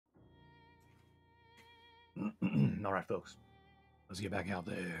Alright, folks. Let's get back out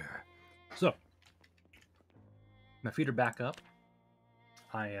there. So, my feet are back up.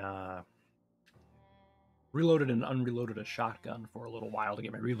 I reloaded and unreloaded a shotgun for a little while to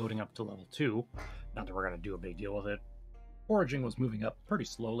get my reloading up to level 2. Not that we're going to do a big deal with it. Foraging was moving up pretty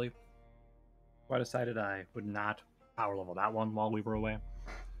slowly. So I decided I would not power level that one while we were away.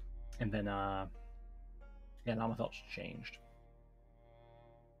 And then, yeah, nothing else changed.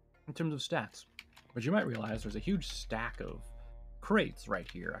 In terms of stats, but you might realize there's a huge stack of crates right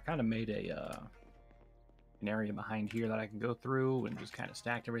here. I kind of made an area behind here that I can go through and just kind of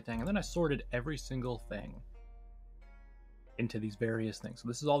stacked everything. And then I sorted every single thing into these various things. So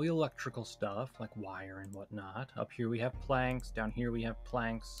this is all the electrical stuff, like wire and whatnot. Up here we have planks. Down here we have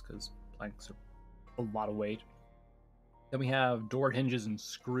planks, because planks are a lot of weight. Then we have door hinges and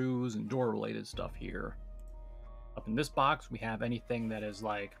screws and door-related stuff here. Up in this box, we have anything that is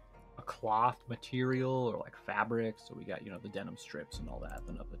like a cloth material or like fabric. So we got, you know, the denim strips and all that.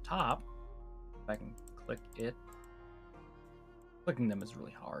 Then up the top, if I can click it. Clicking them is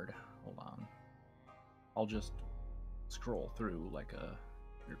really hard. Hold on. I'll just scroll through like a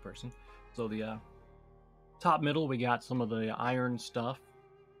weird person. So the top middle, we got some of the iron stuff,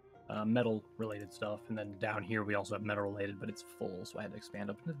 metal related stuff, and then down here we also have metal related, but it's full, so I had to expand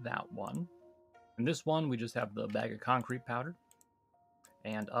up into that one. And this one, we just have the bag of concrete powder.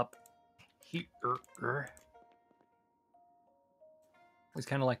 And up here is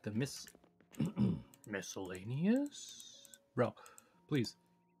kind of like the miscellaneous? Bro, please.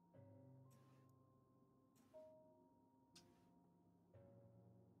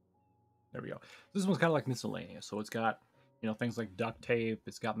 There we go. This one's kind of like miscellaneous. So it's got, you know, things like duct tape.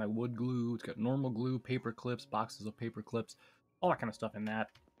 It's got my wood glue. It's got normal glue, paper clips, boxes of paper clips, all that kind of stuff in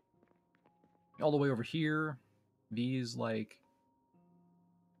that. All the way over here, these like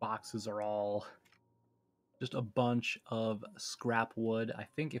boxes are all just a bunch of scrap wood. I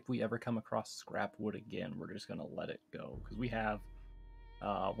think if we ever come across scrap wood again, we're just gonna let it go, because we have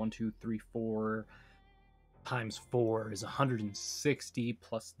 1, 2, 3, 4 times 4 is 160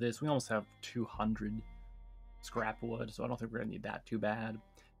 plus this. We almost have 200 scrap wood, so I don't think we're gonna need that too bad.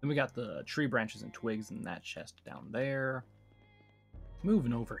 Then we got the tree branches and twigs in that chest down there.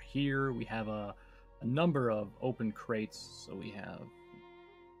 Moving over here, we have a number of open crates, so we have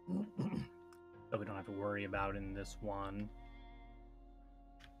that we don't have to worry about in this one.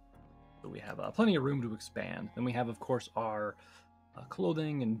 So we have plenty of room to expand. Then we have, of course, our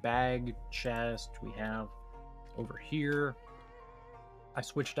clothing and bag chest. We have over here, I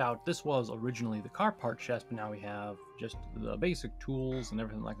switched out, this was originally the car part chest, but now we have just the basic tools and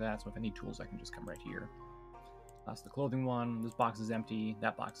everything like that. So if I need tools, I can just come right here. That's the clothing one. This box is empty.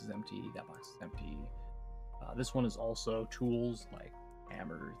 That box is empty. That box is empty. This one is also tools like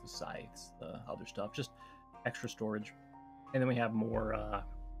hammers, the scythes, the other stuff, just extra storage. And then we have more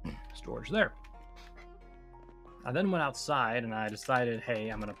storage there. I then went outside and I decided, hey,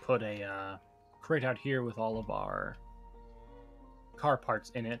 I'm going to put a crate out here with all of our car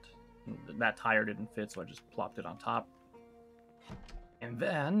parts in it. That tire didn't fit, so I just plopped it on top. And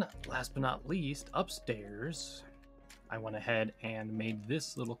then, last but not least, upstairs, I went ahead and made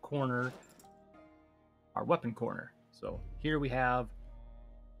this little corner our weapon corner. So here we have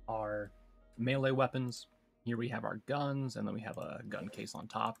our melee weapons. Here we have our guns, and then we have a gun case on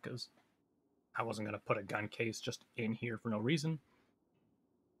top, because I wasn't going to put a gun case just in here for no reason.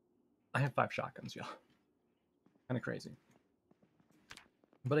 I have 5 shotguns, y'all. Kind of crazy.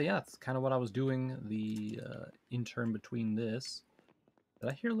 But yeah, that's kind of what I was doing the interim between this. Did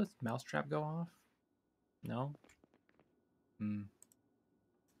I hear this mousetrap go off? No? I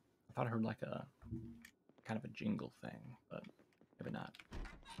thought I heard like a kind of a jingle thing, but maybe not.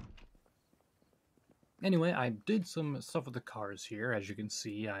 Anyway, I did some stuff with the cars here. As you can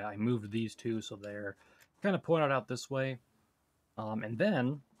see, I moved these two so they're kind of pointed out this way. And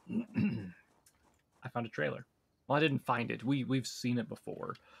then I found a trailer. Well, I didn't find it. We've seen it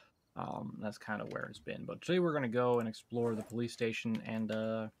before. That's kind of where it's been. But today we're going to go and explore the police station, and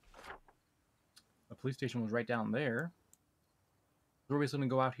the police station was right down there. So we're just going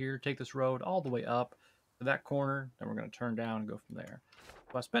to go out here, take this road all the way up to that corner, then we're going to turn down and go from there.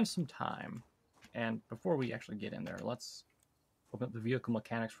 So I spent some time, and before we actually get in there, let's open up the vehicle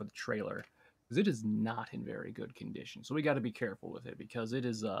mechanics for the trailer, because it is not in very good condition. So we got to be careful with it, because it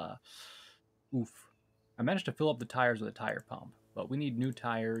is, oof. I managed to fill up the tires with a tire pump, but we need new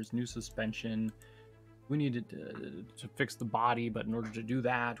tires, new suspension. We needed to fix the body, but in order to do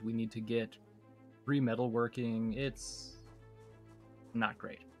that, we need to get 3 metal working. It's not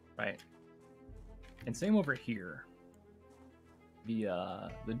great, right? And same over here. The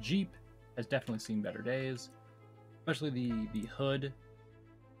Jeep has definitely seen better days, especially the hood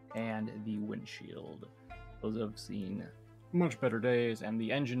and the windshield. Those have seen much better days, and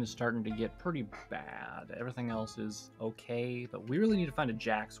the engine is starting to get pretty bad. Everything else is okay, but we really need to find a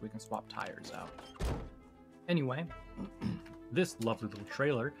jack so we can swap tires out. Anyway, this lovely little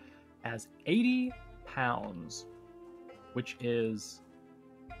trailer has 80 pounds, which is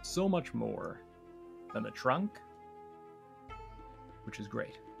so much more than the trunk, which is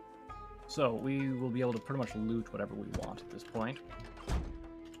great. So we will be able to pretty much loot whatever we want at this point.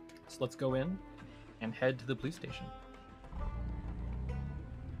 So let's go in and head to the police station.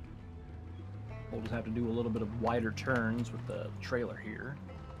 We'll just have to do a little bit of wider turns with the trailer here.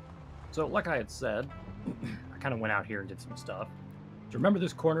 So like I had said, I kind of went out here and did some stuff. Do you remember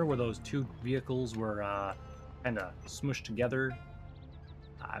this corner where those two vehicles were kind of smushed together?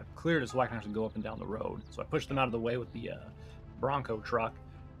 I've cleared it so I can actually go up and down the road. So I pushed them out of the way with the Bronco truck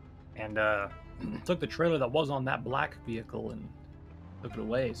and took the trailer that was on that black vehicle and took it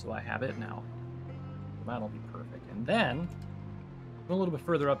away, so I have it now. So that'll be perfect. And then, a little bit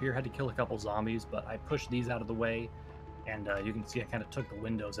further up here, had to kill a couple zombies, but I pushed these out of the way, and you can see I kind of took the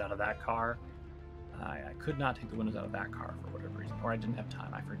windows out of that car. I could not take the windows out of that car for whatever reason, or I didn't have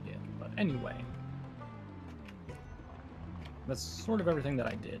time, I forget. But anyway, that's sort of everything that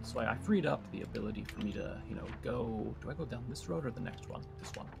I did. So I freed up the ability for me to, you know, go... Do I go down this road or the next one?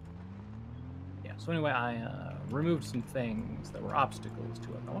 This one. Yeah, so anyway, I removed some things that were obstacles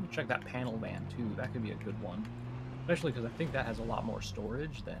to it. I want to check that panel van, too. That could be a good one. Especially because I think that has a lot more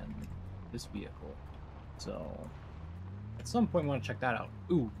storage than this vehicle. So, at some point, I want to check that out.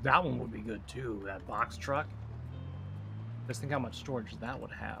 Ooh, that one would be good, too. That box truck. Just think how much storage that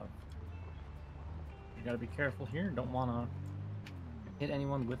would have. You gotta be careful here. Don't want to hit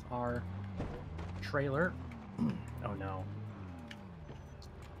anyone with our trailer. Oh, no.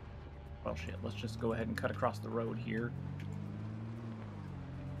 Well, shit. Let's just go ahead and cut across the road here.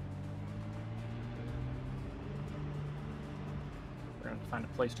 We're going to find a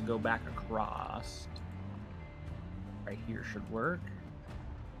place to go back across. Right here should work.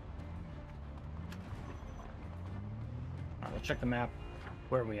 Alright, let's check the map.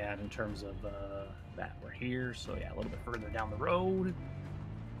 Where are we at in terms of that? We're here, so yeah, a little bit further down the road.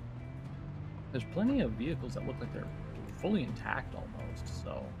 There's plenty of vehicles that look like they're fully intact almost,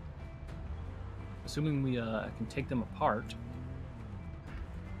 so... Assuming we can take them apart,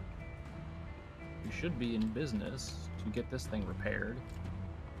 we should be in business to get this thing repaired.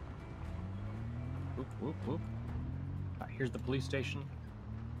 Whoop, whoop, whoop. Alright, here's the police station.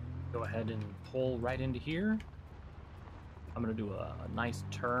 Go ahead and pull right into here. I'm going to do a nice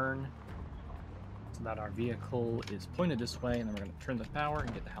turn so that our vehicle is pointed this way, and then we're going to turn the power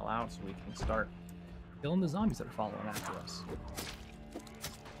and get the hell out so we can start killing the zombies that are following after us.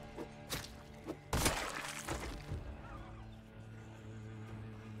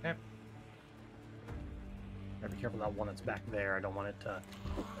 Okay. Gotta be careful that one that's back there. I don't want it to...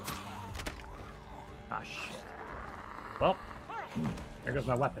 Ah, shit. Well, there goes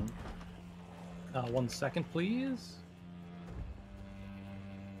my weapon. 1 second, please.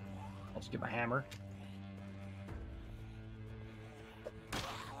 I'll just get my hammer.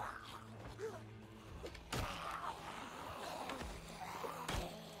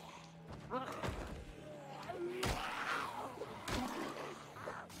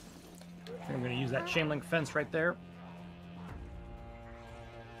 I'm going to use that chain link fence right there.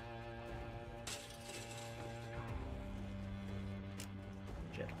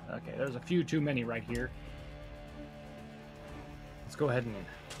 Shit. Okay, there's a few too many right here. Let's go ahead and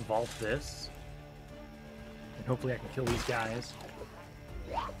vault this. And hopefully I can kill these guys.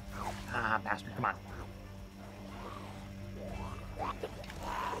 Ah, bastard, come on.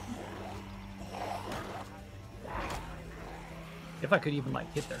 If I could even,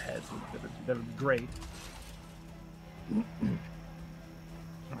 like, hit their heads, that would be great.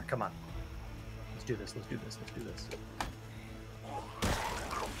 Alright, come on. Let's do this, let's do this, let's do this.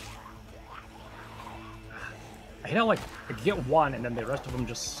 I hate how, like, I get one, and then the rest of them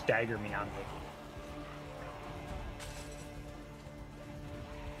just stagger me out of it.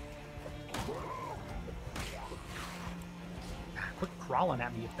 Quit crawling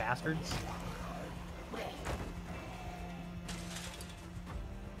at me, you bastards.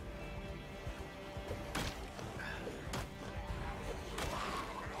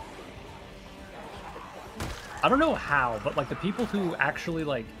 I don't know how, but, like, the people who actually,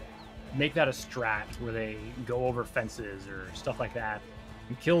 like, make that a strat where they go over fences or stuff like that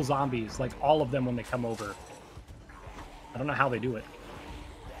and kill zombies, like, all of them when they come over. I don't know how they do it.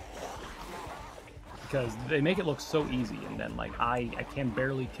 Because they make it look so easy, and then, like, I can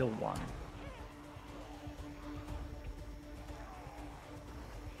barely kill one.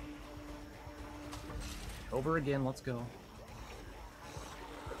 Over again, let's go.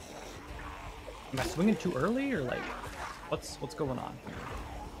 Am I swinging too early, or like, what's going on here?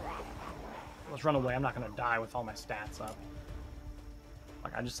 Let's run away. I'm not gonna die with all my stats up.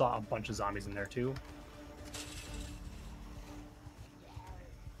 Like, I just saw a bunch of zombies in there too.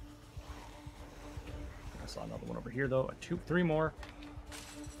 I saw another one over here though. Three more.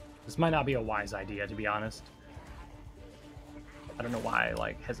 This might not be a wise idea, to be honest. I don't know why I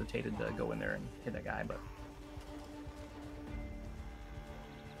like hesitated to go in there and hit that guy, but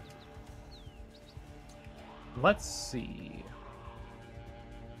let's see.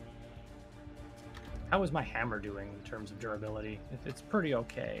 How is my hammer doing in terms of durability? It's pretty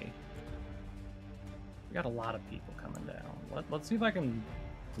okay. We got a lot of people coming down. Let's see if I can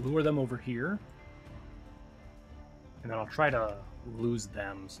lure them over here. And then I'll try to lose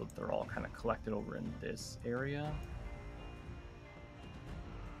them so that they're all kind of collected over in this area.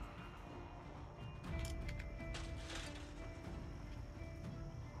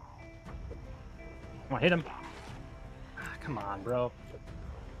 Come on, hit him. Ah, come on, bro.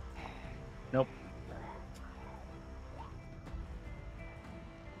 Nope.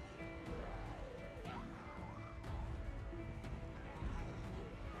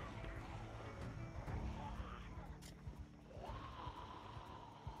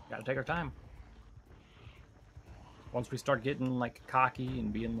 Gotta take our time. Once we start getting like cocky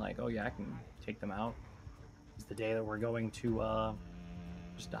and being like, oh yeah, I can take them out, it's the day that we're going to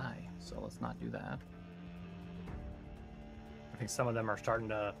just die. So let's not do that. I think some of them are starting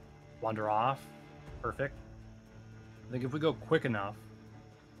to wander off. Perfect. I think if we go quick enough,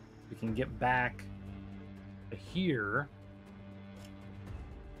 we can get back to here.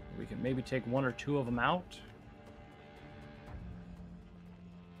 We can maybe take one or two of them out.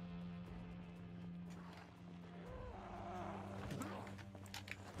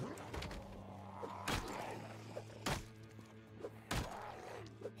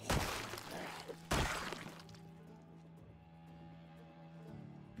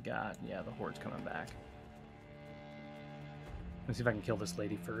 God, yeah, the horde's coming back. Let's see if I can kill this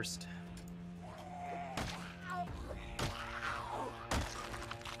lady first.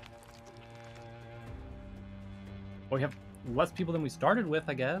 Well, we have less people than we started with,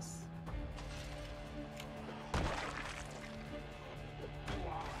 I guess.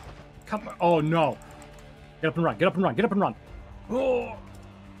 Come on. Oh, no. Get up and run. Get up and run. Get up and run. Oh.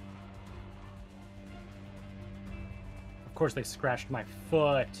 Of course, they scratched my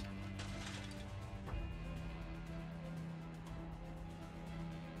foot.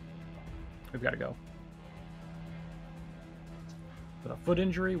 We've got to go. With a foot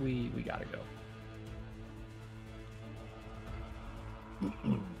injury, we got to go.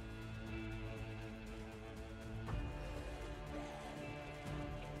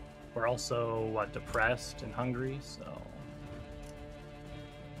 We're also, what, depressed and hungry, so...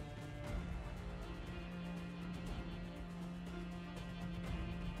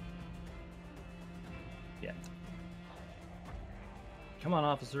 Yeah. Come on,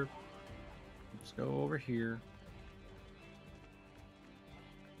 officer. Let's go over here.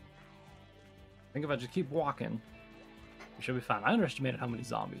 I think if I just keep walking, we should be fine. I underestimated how many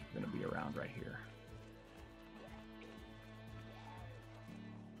zombies are going to be around right here.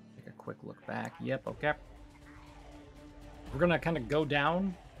 Take a quick look back. Yep, okay. We're going to kind of go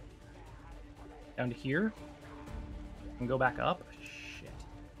down to here and go back up. Shit.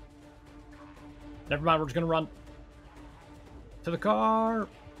 Never mind, we're just going to run to the car.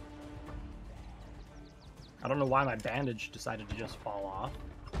 I don't know why my bandage decided to just fall off.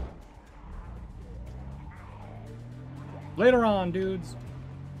 Later on, dudes.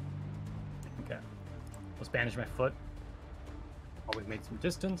 Okay. Let's bandage my foot while we've made some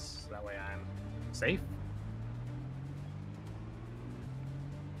distance. That way I'm safe.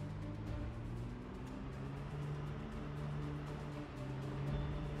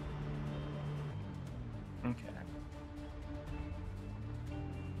 Okay.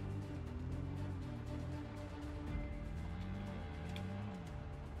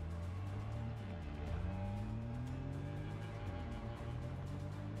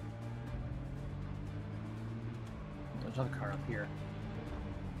 There's another car up here.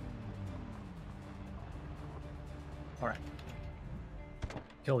 Alright.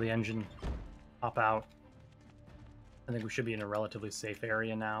 Kill the engine. Hop out. I think we should be in a relatively safe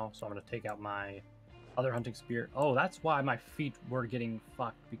area now, so I'm going to take out my other hunting spear. Oh, that's why my feet were getting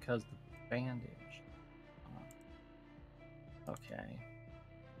fucked, because the bandage. Okay.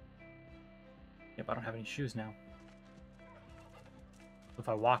 Yep, I don't have any shoes now. If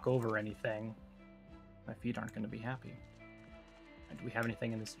I walk over anything, my feet aren't going to be happy. And do we have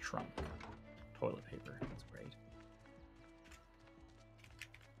anything in this trunk? toilet paper. That's great.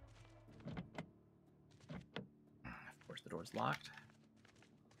 Of course, the door's locked.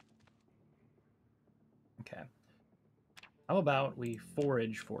 Okay. How about we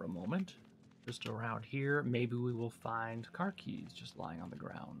forage for a moment? Just around here, maybe we will find car keys just lying on the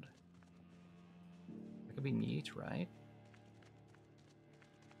ground. That could be neat, right?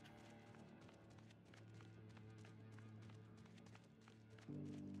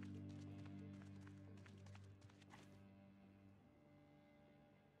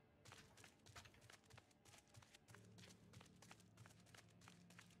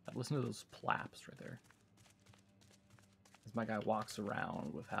 Listen to those plaps right there. As my guy walks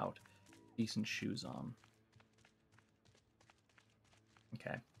around without decent shoes on.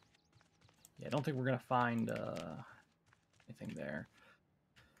 Okay. Yeah, I don't think we're gonna find anything there.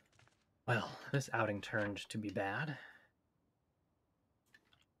 Well, this outing turned to be bad.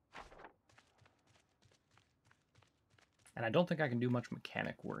 And I don't think I can do much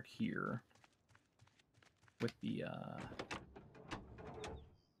mechanic work here with the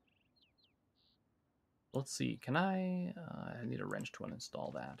let's see, can I need a wrench to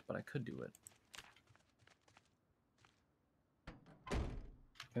uninstall that, but I could do it.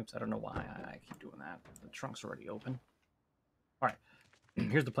 Oops, I don't know why I keep doing that. The trunk's already open. Alright,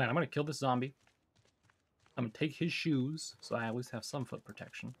 here's the plan. I'm going to kill this zombie. I'm going to take his shoes, so I always have some foot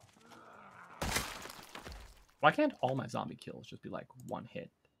protection. Why can't all my zombie kills just be like one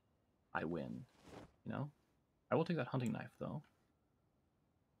hit? I win, you know? I will take that hunting knife, though.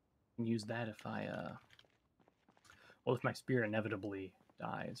 And use that if I, well, if my spear inevitably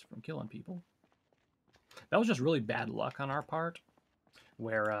dies from killing people. That was just really bad luck on our part,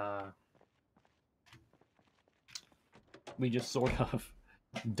 where, we just sort of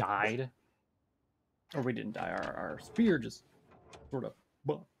died. Or we didn't die, our spear just sort of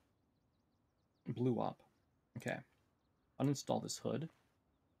blew up. Okay. Uninstall this hood.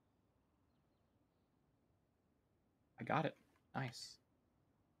 I got it. Nice.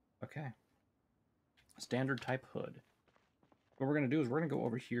 Okay. Standard type hood. What we're going to do is we're going to go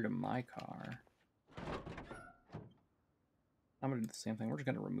over here to my car. I'm going to do the same thing. We're just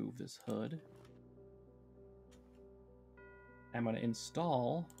going to remove this hood. I'm going to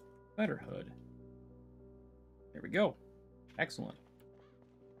install better hood. There we go. Excellent.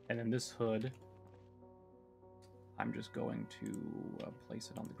 And then this hood, I'm just going to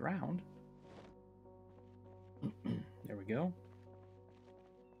place it on the ground. There we go.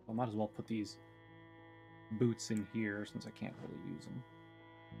 I might as well put these boots in here since I can't really use them.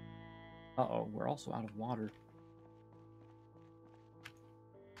 Uh-oh, we're also out of water.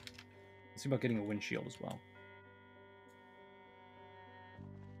 Let's see about getting a windshield as well.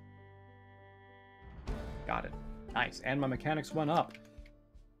 Got it. Nice. And my mechanics went up,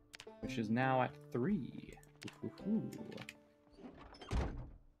 which is now at 3. Ooh.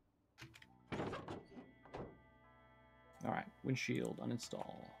 All right. Windshield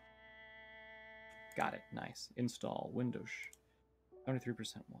uninstall. Got it. Nice. Install Windows.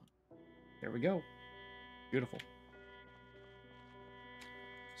 73% one. There we go. Beautiful.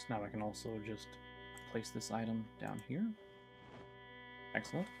 So now I can also just place this item down here.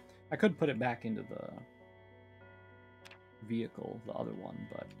 Excellent. I could put it back into the vehicle, the other one,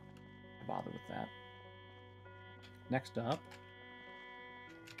 but I bother with that. Next up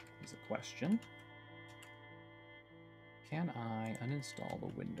is a question. Can I uninstall the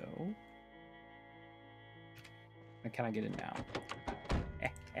window? And can I get in now?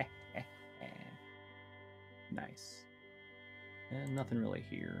 Nice. And nothing really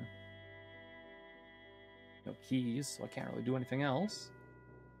here. No keys, so I can't really do anything else.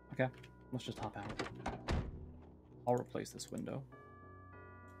 Okay, let's just hop out. I'll replace this window.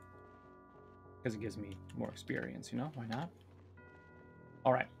 Because it gives me more experience, you know? Why not?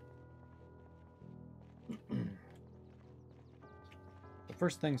 Alright. So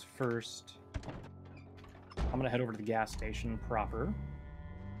first things first, I'm going to head over to the gas station proper.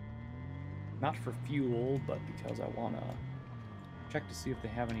 Not for fuel, but because I want to check to see if they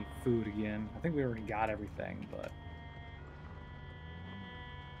have any food again. I think we already got everything, but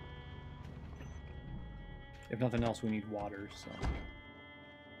if nothing else, we need water, so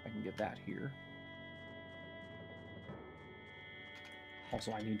I can get that here.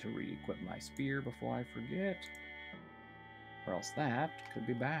 Also, I need to re-equip my spear before I forget, or else that could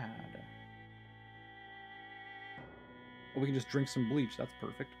be bad. Well, we can just drink some bleach. That's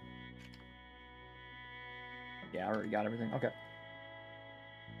perfect. Yeah, I already got everything. Okay.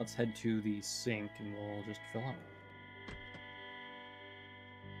 Let's head to the sink and we'll just fill up.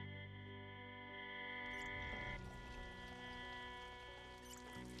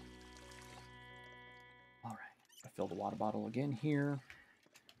 fill the water bottle again here.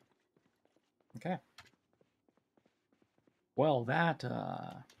 Okay. Well, that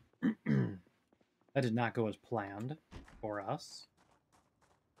that did not go as planned for us.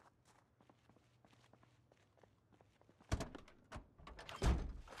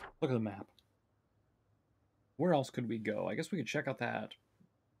 Look at the map. Where else could we go? I guess we could check out that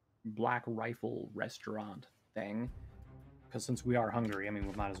Black Rifle restaurant thing. Because since we are hungry, I mean,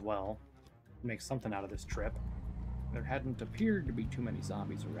 we might as well make something out of this trip. There hadn't appeared to be too many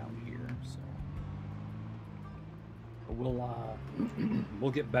zombies around here, so... But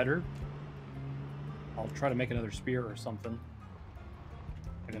we'll get better. I'll try to make another spear or something.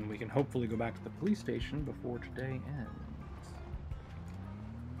 And then we can hopefully go back to the police station before today ends.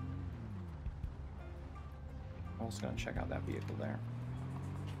 I'm also going to check out that vehicle there.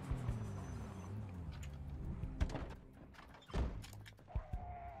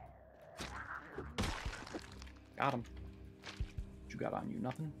 Got him. What you got on you?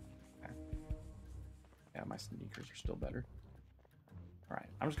 Nothing? Okay. Yeah, my sneakers are still better. Alright,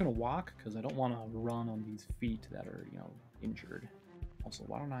 I'm just going to walk because I don't want to run on these feet that are, you know, injured. Also,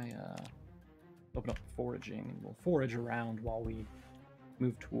 why don't I open up foraging and we'll forage around while we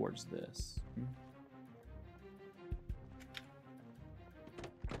move towards this.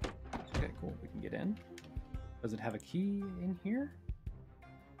 Okay, cool. We can get in. Does it have a key in here?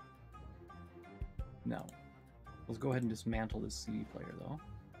 No. Let's go ahead and dismantle this CD player, though.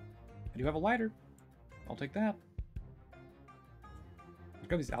 I do have a lighter. I'll take that. Let's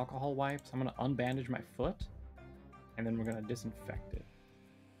go these alcohol wipes. I'm going to unbandage my foot, and then we're going to disinfect it.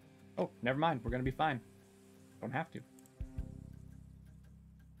 Oh, never mind. We're going to be fine. Don't have to.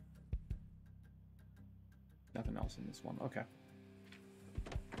 Nothing else in this one. Okay.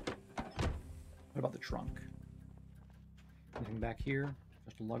 What about the trunk? Anything back here?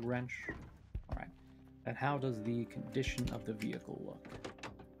 Just a lug wrench? Alright. And how does the condition of the vehicle look?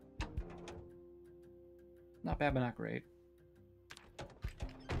 Not bad, but not great.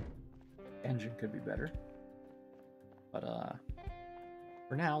 Engine could be better. But,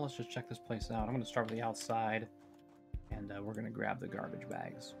 for now, let's just check this place out. I'm going to start with the outside, and we're going to grab the garbage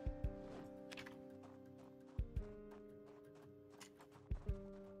bags.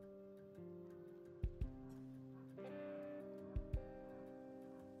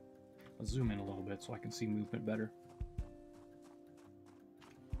 I'll zoom in a little bit so I can see movement better.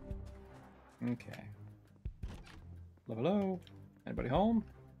 Okay. Hello, hello. Anybody home?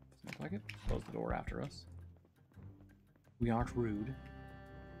 Doesn't look like it. Close the door after us. We aren't rude.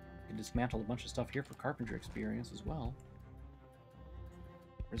 We can dismantle a bunch of stuff here for carpentry experience as well.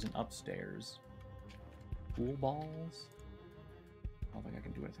 There's an upstairs. Pool balls? I don't think I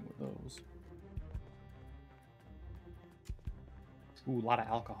can do anything with those. Ooh, a lot of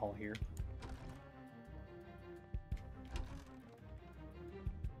alcohol here.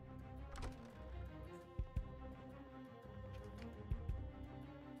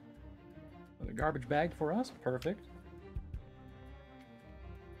 Another garbage bag for us. Perfect.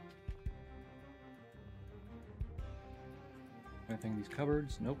 Anything in these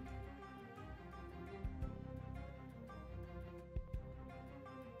cupboards? Nope.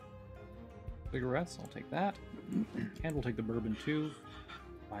 Cigarettes, I'll take that. And we'll take the bourbon too.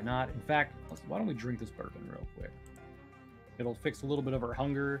 Why not? In fact, why don't we drink this bourbon real quick? It'll fix a little bit of our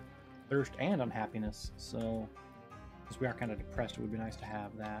hunger, thirst, and unhappiness. So, since we are kind of depressed, it would be nice to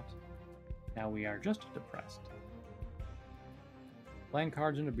have that. Now we are just depressed. Playing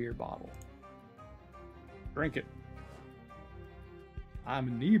cards in a beer bottle. Drink it. I'm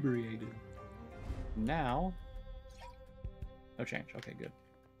inebriated. Now, no change. Okay, good.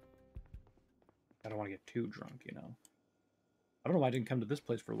 I don't want to get too drunk, you know. I don't know why I didn't come to this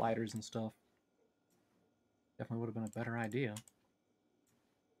place for lighters and stuff. Definitely would have been a better idea.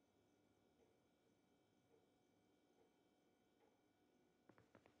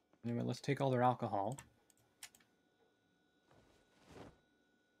 Anyway, let's take all their alcohol.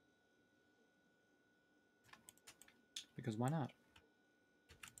 Because why not?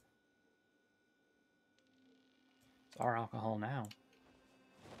 It's our alcohol now.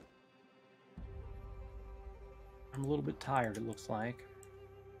 I'm a little bit tired, it looks like.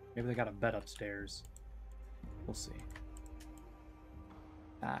 Maybe they got a bed upstairs. We'll see.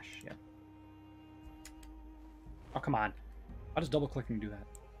 Ah, shit. Oh, come on. I'll just double click and do that.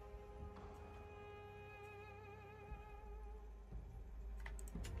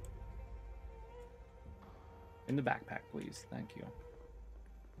 In the backpack, please. Thank you.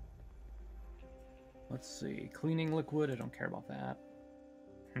 Let's see. Cleaning liquid. I don't care about that.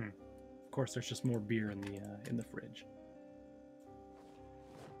 Of course, there's just more beer in the fridge.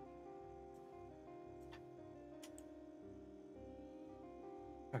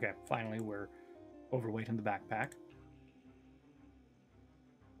 Okay, finally we're overweight in the backpack.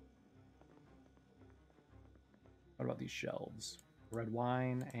 What about these shelves? Red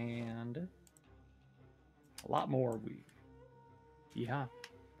wine and a lot more weed. Yeah.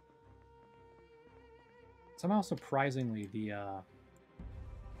 Somehow, surprisingly, the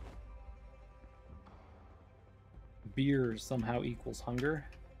beer somehow equals hunger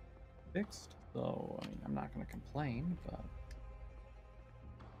fixed. So, I mean, I'm not going to complain, but...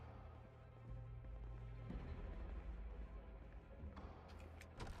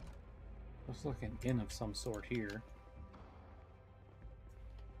 Looks like an inn of some sort here.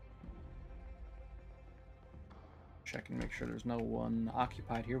 Check and make sure there's no one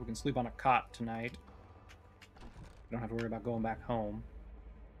occupied here. We can sleep on a cot tonight. We don't have to worry about going back home.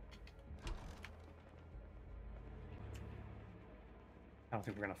 I don't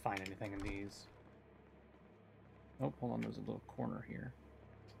think we're going to find anything in these. Oh, hold on. There's a little corner here.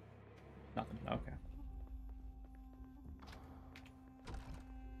 Nothing. Okay.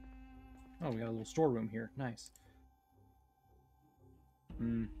 Oh, we got a little storeroom here. Nice.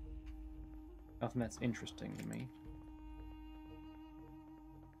 Nothing that's interesting to me.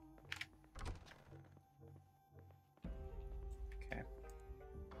 Okay.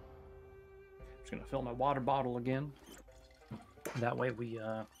 Just gonna fill my water bottle again. That way we,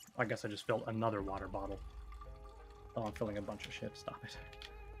 I guess I just filled another water bottle. Oh, I'm filling a bunch of shit. Stop it.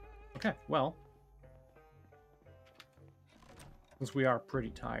 Okay, well. Since we are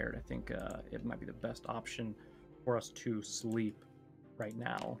pretty tired, I think it might be the best option for us to sleep right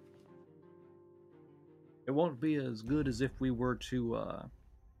now. It won't be as good as if we were to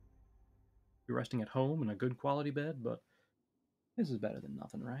be resting at home in a good quality bed, but this is better than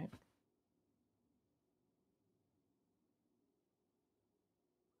nothing, right?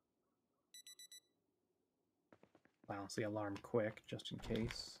 Silence the alarm quick, just in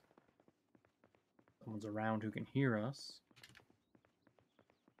case someone's around who can hear us.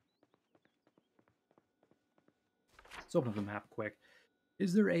 Let's open up the map quick.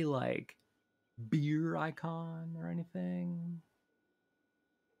 Is there a, like, beer icon or anything?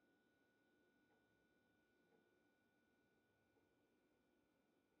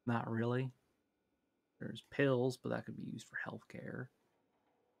 Not really. There's pills, but that could be used for healthcare.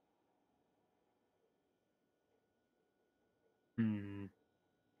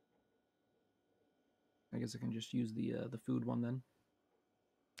 I guess I can just use the food one then.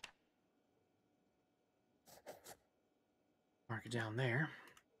 Mark it down there.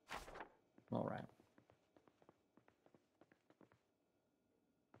 All right.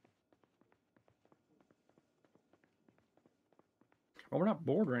 Well, we're not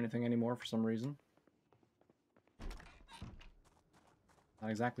bored or anything anymore for some reason.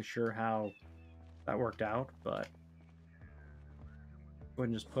 Not exactly sure how that worked out, but go ahead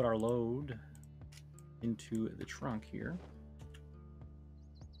and just put our load into the trunk here.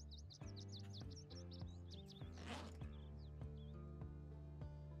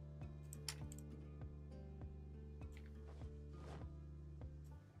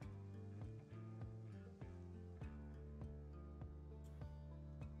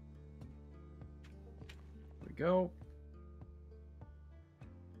 There we go.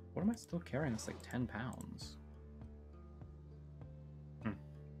 What am I still carrying? It's like 10 pounds.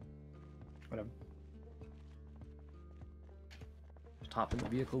 Whatever. Just hop in the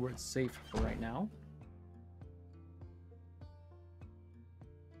vehicle where it's safe for right now.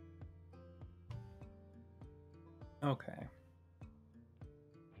 Okay.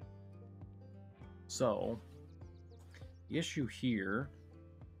 So, the issue here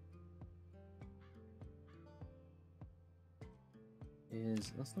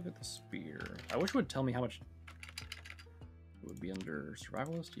is, let's look at the spear. I wish it would tell me how much it would be under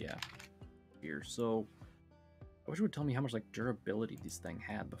survivalist. Yeah, here. So, I wish it would tell me how much like durability this thing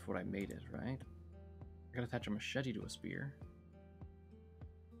had before I made it, right? I gotta attach a machete to a spear.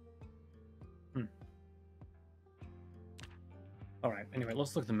 Alright, anyway,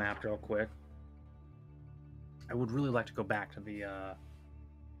 let's look at the map real quick. I would really like to go back to the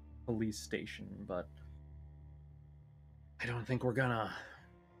police station, but I don't think we're gonna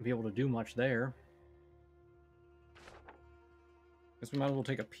be able to do much there. Guess we might as well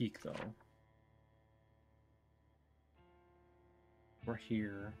take a peek, though. We're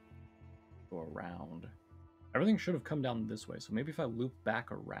here. Go around. Everything should have come down this way, so maybe if I loop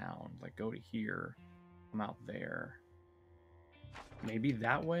back around, like go to here, come out there. Maybe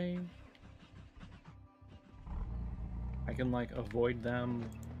that way I can, like, avoid them.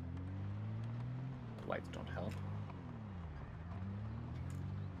 The lights don't help.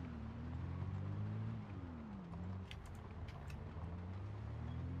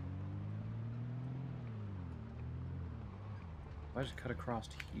 I just cut across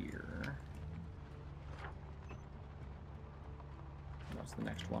here. What's the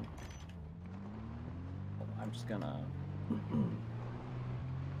next one? I'm just gonna...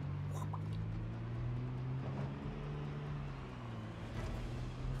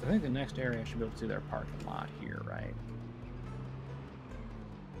 I think the next area I should be able to see their parking lot here, right?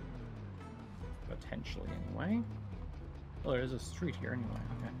 Potentially, anyway. Oh, there is a street here anyway.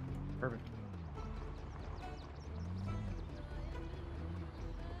 Okay, perfect.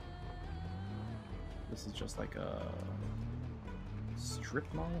 This is just like a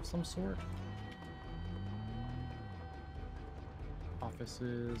strip mall of some sort.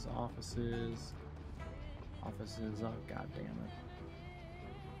 Offices, offices, offices. Oh, god damn it.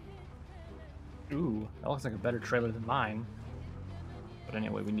 Ooh, that looks like a better trailer than mine. But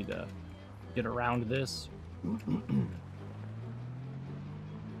anyway, we need to get around this.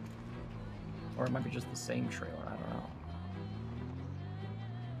 Or it might be just the same trailer, I don't know.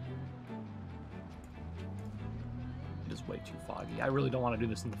 It is way too foggy. I really don't want to do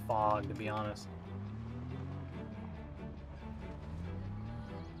this in the fog, to be honest.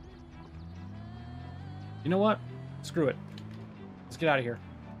 You know what? Screw it. Let's get out of here.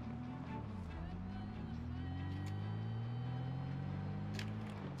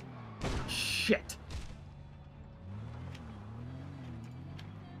 Shit.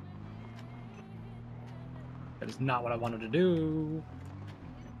 That is not what I wanted to do.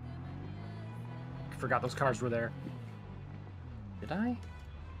 I forgot those cars were there. Did I?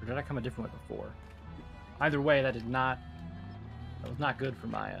 Or did I come a different way before? Either way, that was not good for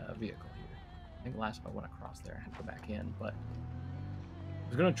my vehicle here. I think last time I went across there, I had to go back in, but I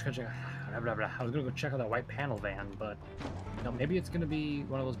was gonna go check out that white panel van, but you know, maybe it's gonna be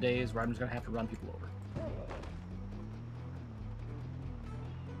one of those days where I'm just gonna have to run people over.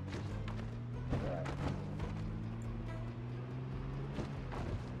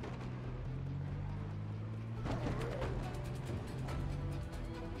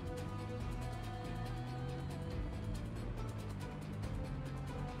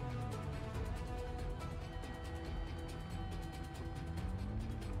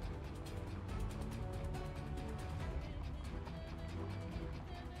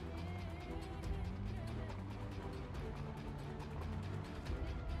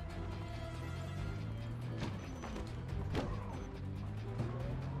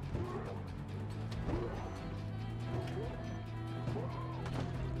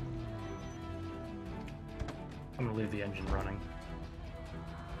 I'm gonna leave the engine running.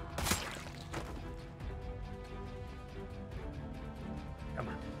 Come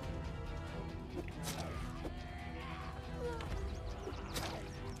on.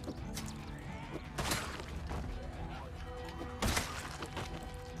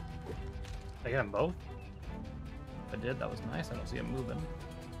 Did I get them both? If I did, that was nice. I don't see them moving.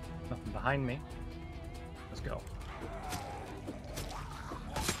 Nothing behind me. Let's go.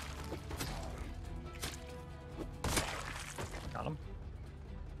 Got him.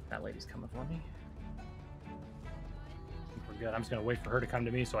 That lady's coming for me. I think we're good. I'm just gonna wait for her to come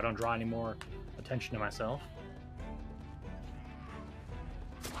to me so I don't draw any more attention to myself.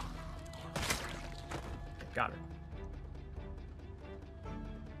 Got her.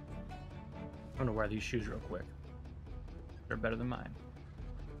 I'm gonna wear these shoes real quick. They're better than mine.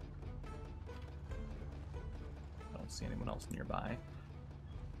 I don't see anyone else nearby.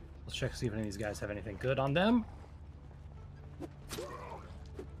 Let's check to see if any of these guys have anything good on them.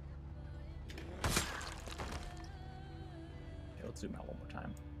 Okay, let's zoom out one more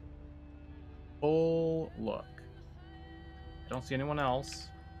time. Full look. I don't see anyone else.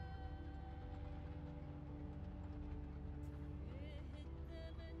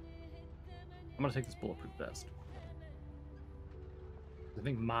 I'm gonna take this bulletproof vest. I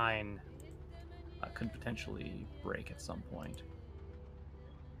think mine could potentially break at some point.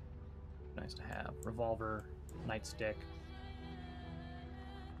 Nice to have. Revolver, nightstick.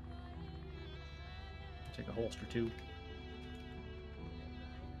 Take a holster too.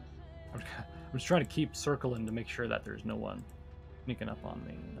 I'm just trying to keep circling to make sure that there's no one sneaking up on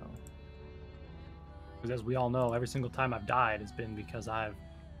me, you know. Because as we all know, every single time I've died, it's been because I've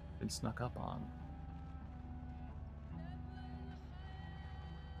been snuck up on.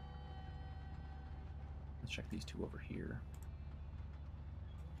 Let's check these two over here.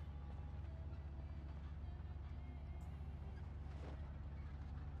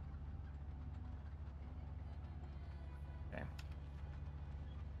 Okay.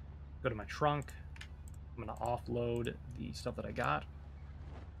 Go to my trunk. I'm gonna offload the stuff that I got.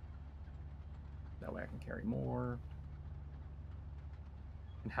 That way I can carry more.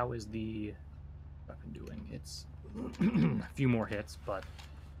 And how is the weapon doing? It's A few more hits, but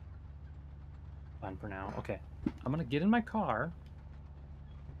fine for now. Okay, I'm gonna get in my car.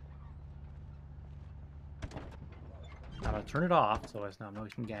 I'm gonna turn it off so it's not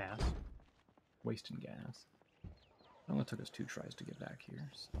wasting gas. Wasting gas. It only took us 2 tries to get back here,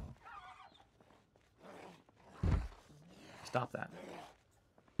 so... Stop that.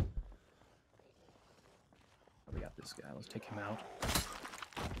 We got this guy. Let's take him out.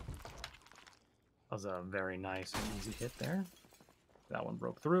 That was a very nice and easy hit there. That one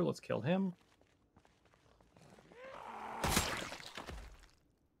broke through. Let's kill him.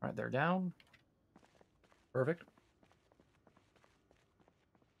 Alright, they're down. Perfect.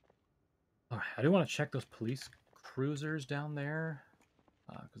 Alright, I do want to check those police cruisers down there,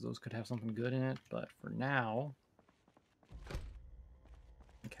 because those could have something good in it, but for now...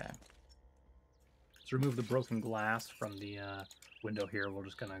 Okay. Let's remove the broken glass from the window here. We're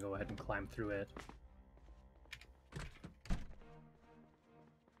just going to go ahead and climb through it.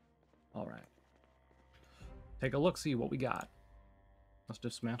 Alright. Take a look, see what we got. Let's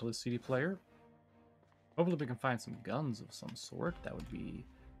dismantle this CD player. Hopefully we can find some guns of some sort. That would be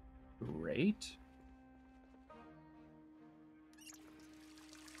great.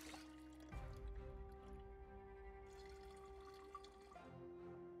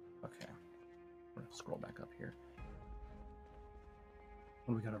 Okay. We're gonna scroll back up here.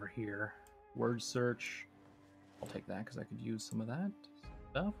 What do we got over here? Word search. I'll take that because I could use some of that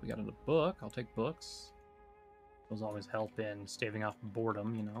stuff. We got a book. I'll take books. Those always help in staving off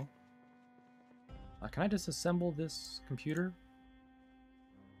boredom, you know. Can I disassemble this computer?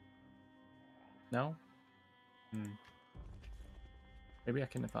 No? Maybe I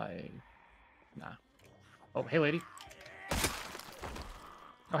can if I... Nah. Oh, hey, lady.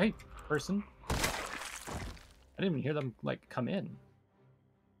 Oh, hey, person. I didn't even hear them, like, come in.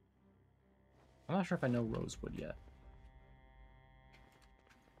 I'm not sure if I know Rosewood yet.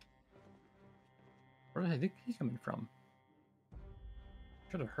 Where do I think he's coming from?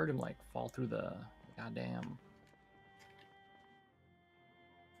 Should have heard him, like, fall through the goddamn...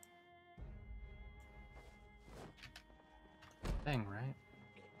 thing, right?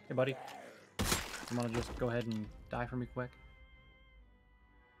 Hey, buddy. You want to just go ahead and die for me quick?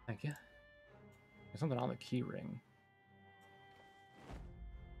 Thank you. There's something on the key ring.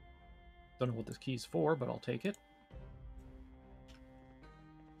 Don't know what this key's for, but I'll take it.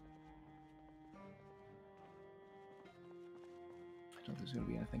 I don't think there's going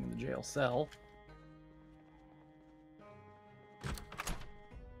to be anything in the jail cell.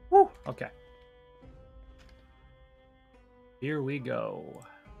 Woo! Okay. Here we go.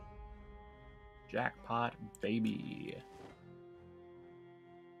 Jackpot, baby.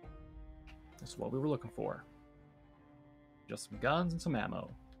 This is what we were looking for. Just some guns and some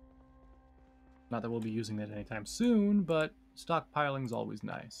ammo. Not that we'll be using that anytime soon, but stockpiling's always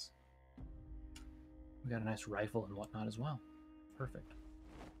nice. We got a nice rifle and whatnot as well. Perfect.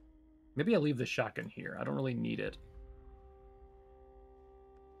 Maybe I'll leave the shotgun here. I don't really need it.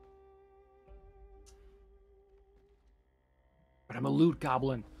 But I'm a loot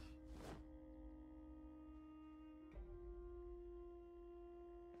goblin.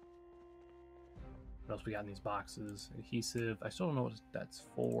 What else we got in these boxes? Adhesive. I still don't know what that's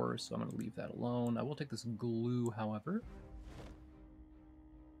for, so I'm going to leave that alone. I will take this glue, however.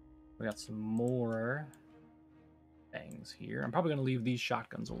 We got some more things here. I'm probably going to leave these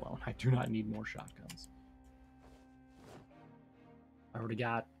shotguns alone. I do not need more shotguns. I already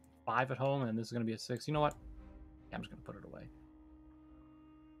got 5 at home, and this is going to be a 6. You know what? Yeah, I'm just going to put it away.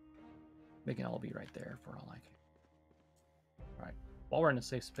 They can all be right there for all I care. Alright. While we're in a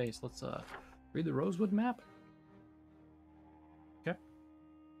safe space, let's read the Rosewood map. Okay.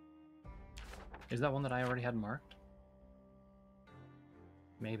 Is that one that I already had marked?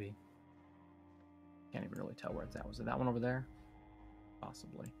 Maybe. Can't even really tell where it's at. Was it that one over there?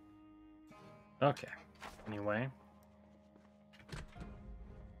 Possibly. Okay. Anyway.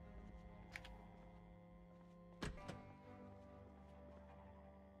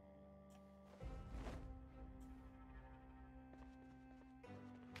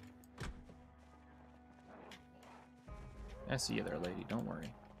 I see you there, lady. Don't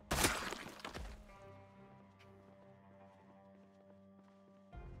worry.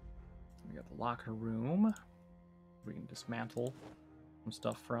 We got the locker room. We can dismantle some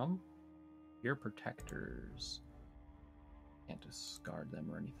stuff from. Ear protectors. Can't discard them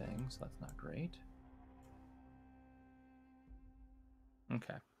or anything, so that's not great.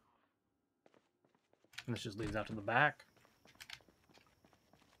 Okay. And this just leads out to the back.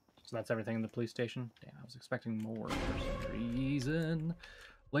 So that's everything in the police station. Damn, I was expecting more for some reason.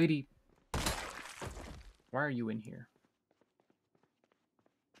 Lady. Why are you in here?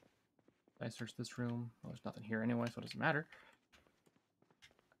 Did I search this room? Well, there's nothing here anyway, so it doesn't matter.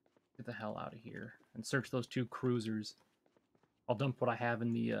 Get the hell out of here. And search those 2 cruisers. I'll dump what I have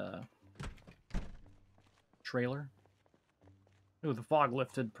in the trailer. Ooh, the fog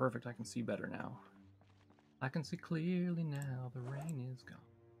lifted. Perfect. I can see better now. I can see clearly now. The rain is gone.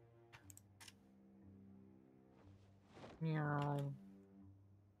 Meow.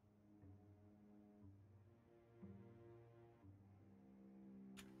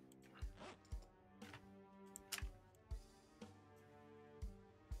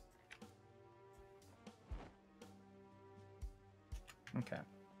 Okay.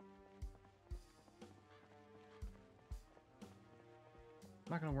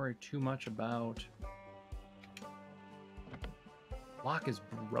 I'm not going to worry too much about... Lock is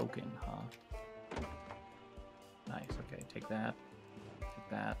broken, huh? Nice, okay, take that. Take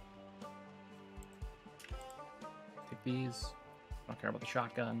that. Take these. Don't care about the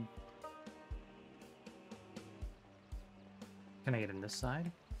shotgun. Can I get in this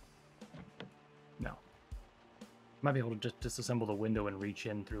side? No. Might be able to just disassemble the window and reach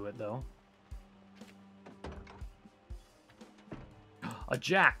in through it, though. A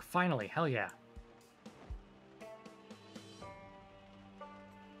jack! Finally! Hell yeah!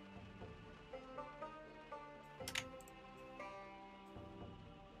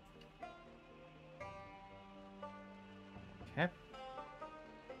 Okay.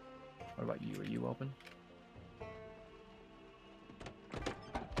 What about you? Are you open?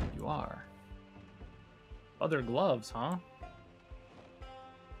 You are. Other gloves, huh?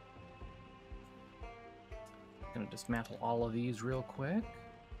 Gonna dismantle all of these real quick.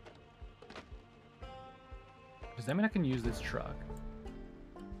 Does that mean I can use this truck?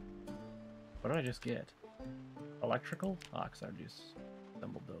 What did I just get? Electrical? Oh, because I just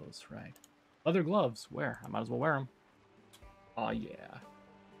assembled those, right. Other gloves. Where? I might as well wear them. Oh, yeah.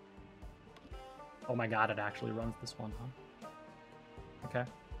 Oh my god, it actually runs this one, huh? Okay.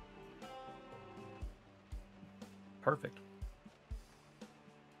 Perfect.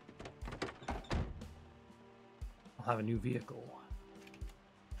 I'll have a new vehicle.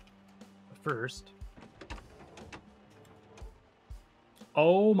 But first...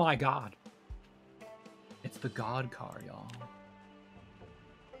 Oh my god! It's the God car, y'all.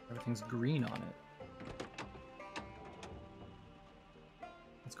 Everything's green on it.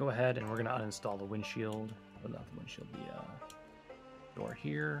 Let's go ahead and we're gonna uninstall the windshield. Or not the windshield, the door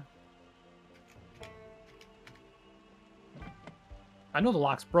here. I know the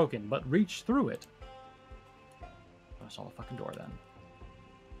lock's broken, but reach through it. Install the fucking door then.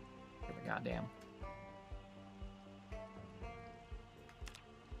 Give a goddamn.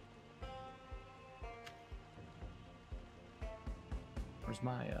 Where's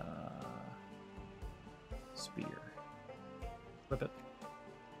my spear? Flip it.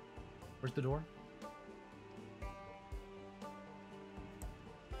 Where's the door?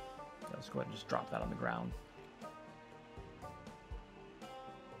 Yeah, let's go ahead and just drop that on the ground.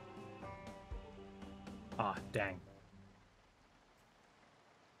 Ah, dang.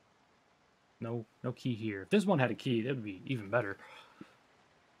 No key here. If this one had a key, that would be even better.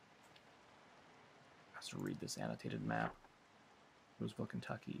 Has to read this annotated map. Roseville,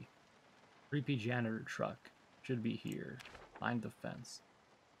 Kentucky. 3P janitor truck. Should be here. Find the fence.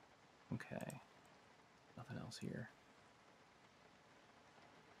 Okay. Nothing else here.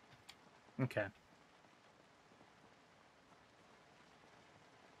 Okay.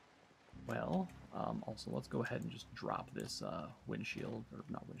 Well, also let's go ahead and just drop this windshield, or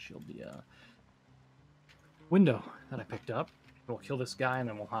not windshield, the window that I picked up. We'll kill this guy and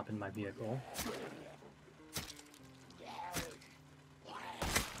then we'll hop in my vehicle.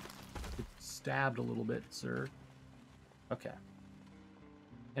 Get stabbed a little bit, sir. Okay.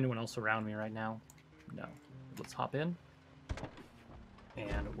 Anyone else around me right now? No. Let's hop in.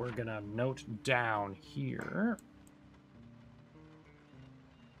 And we're gonna note down here.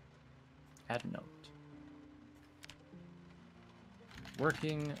 Add note.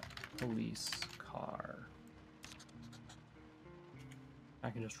 Working police car. I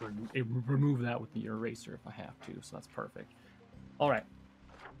can just remove that with the eraser if I have to, so that's perfect. All right.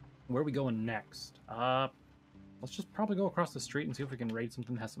 Where are we going next? Let's just probably go across the street and see if we can raid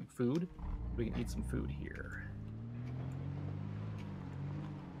something that has some food. We can eat some food here.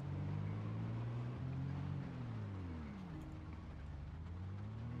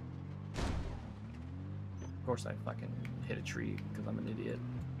 Of course I fucking hit a tree because I'm an idiot.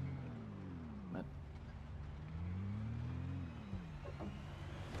 But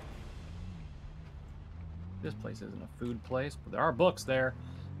this place isn't a food place, but there are books there.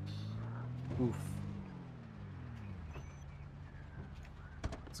 Oof.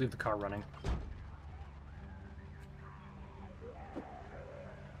 Let's leave the car running.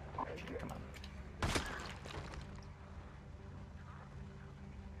 Come on.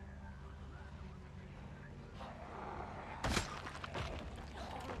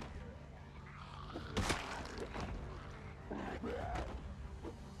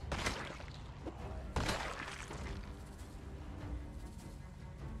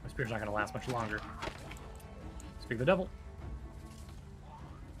 My spear's not going to last much longer. Speak the devil.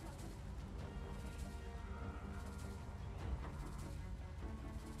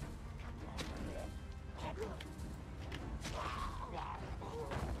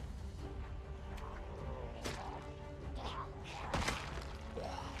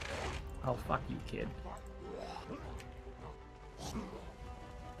 Oh, fuck you, kid.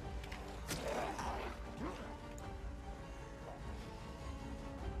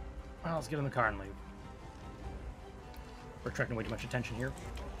 Well, let's get in the car and leave. We're attracting way too much attention here.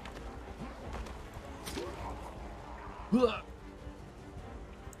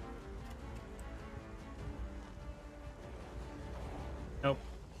 Nope.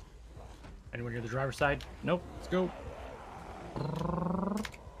 Anyone near the driver's side? Nope. Let's go.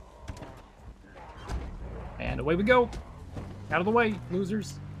 And away we go. Out of the way,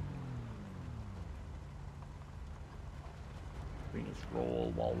 losers. We can just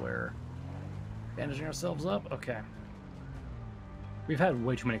roll while we're bandaging ourselves up. Okay. We've had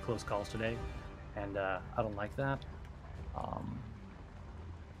way too many close calls today, and I don't like that. I'm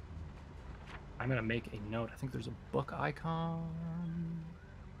gonna make a note. I think there's a book icon.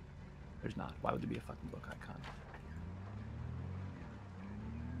 There's not. Why would there be a fucking book icon?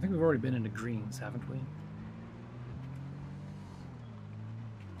 I think we've already been into greens, haven't we?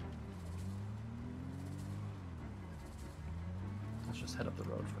 Let's just head up the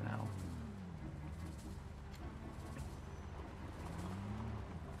road for now.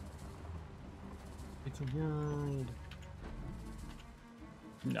 It's a world.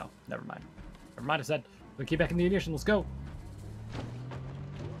 No, never mind. Never mind, I said. We'll keep back in the ignition. Let's go.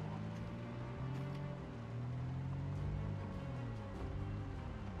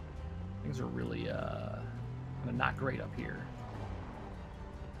 Things are really, not great up here.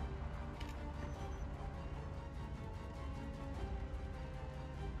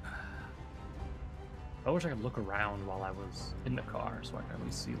 I wish I could look around while I was in the car so I could at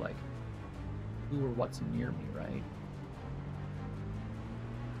least see, like, who or what's near me, right?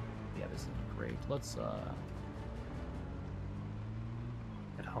 Yeah, this is great. Let's, head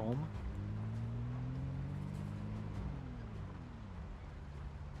home.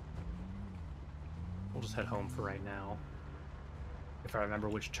 We'll just head home for right now. If I remember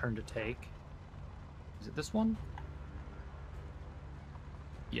which turn to take. Is it this one?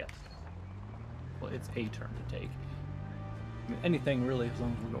 Yes. Well, it's a turn to take. I mean, anything really, as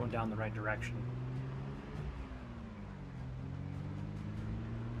long as we're going down the right direction.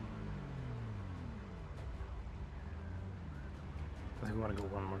 I think we want to go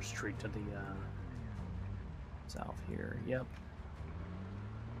one more street to the south here. Yep.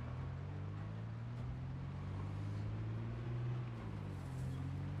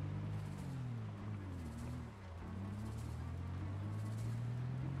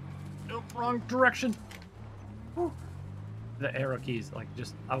 Nope, wrong direction. Whew. The arrow keys, like,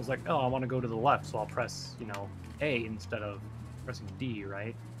 just, I was like, oh, I want to go to the left, so I'll press, you know, A instead of pressing D,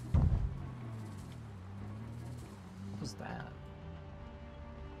 right? What was that?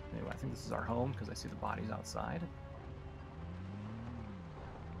 Anyway, I think this is our home because I see the bodies outside.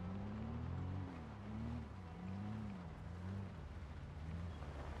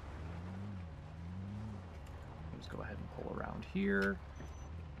 Let's go ahead and pull around here.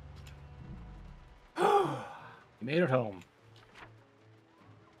 You made it home.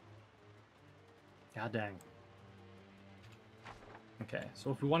 God dang. Okay,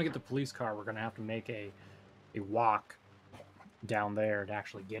 so if we want to get the police car, we're going to have to make a walk down there to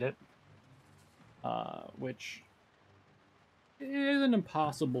actually get it. Which isn't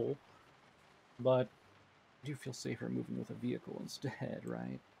impossible, but I do feel safer moving with a vehicle instead,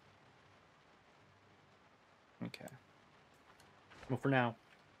 right? Okay. Well, for now,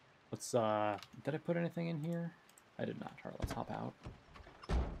 let's, did I put anything in here? I did not. Alright, let's hop out.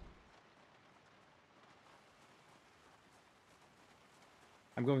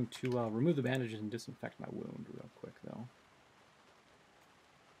 I'm going to remove the bandages and disinfect my wound real quick, though.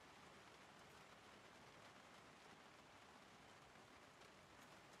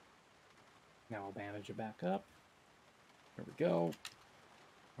 Now I'll bandage it back up. There we go.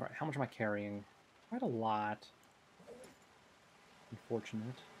 Alright, how much am I carrying? Quite a lot.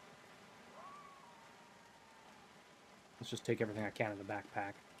 Unfortunate. Let's just take everything I can in the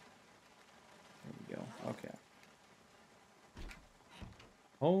backpack. There we go. Okay.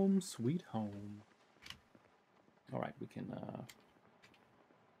 Home sweet home. Alright, we can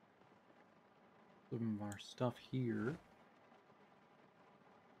put some of our stuff here.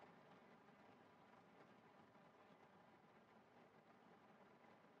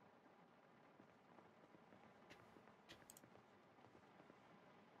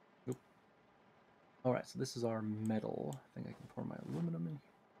 Alright, so this is our metal. I think I can pour my aluminum in here.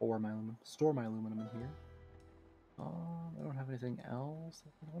 Store my aluminum in here. I don't have anything else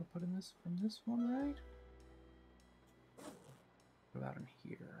that I want to put in this from this one, right? What about in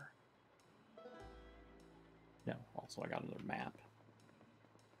here? No, also I got another map.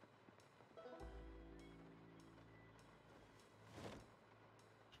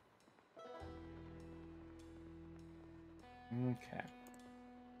 Okay.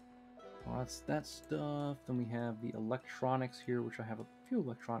 Well, that's that stuff. Then we have the electronics here, which I have a few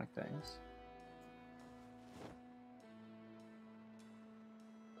electronic things.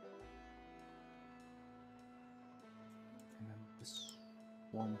 And then this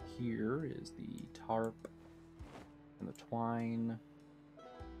one here is the tarp and the twine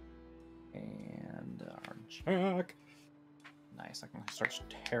and our jack. Nice. I can start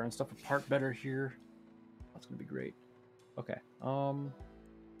tearing stuff apart better here. That's gonna be great. Okay.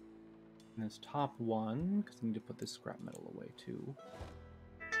 And this top one, because I need to put this scrap metal away too.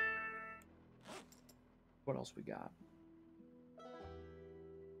 What else we got?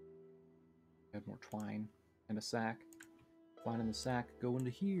 We have more twine and a sack. Twine and the sack go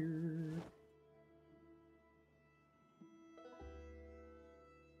into here.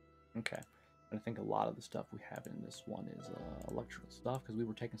 Okay. And I think a lot of the stuff we have in this one is electrical stuff, because we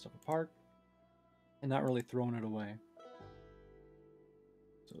were taking stuff apart and not really throwing it away.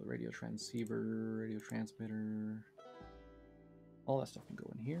 So the radio transceiver, radio transmitter, all that stuff can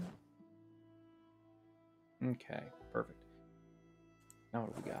go in here. Okay, perfect. Now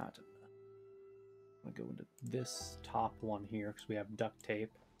what do we got? I'm gonna go into this top one here because we have duct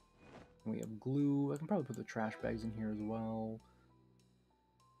tape. And we have glue. I can probably put the trash bags in here as well.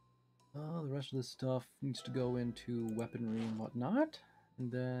 The rest of this stuff needs to go into weaponry and whatnot.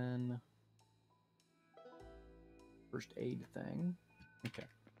 And then first aid thing. Okay.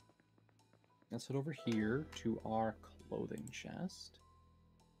 Let's head over here to our clothing chest.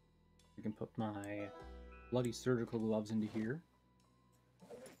 We can put my bloody surgical gloves into here.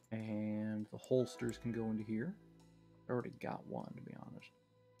 And the holsters can go into here. I already got one, to be honest.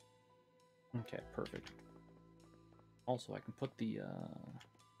 Okay, perfect. Also, I can put the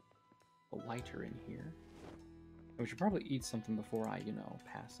lighter in here. We should probably eat something before I, you know,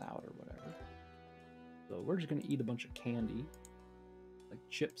 pass out or whatever. So we're just going to eat a bunch of candy. Like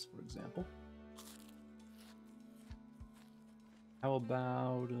chips, for example. How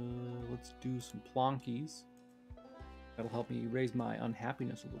about, let's do some plonkies. That'll help me raise my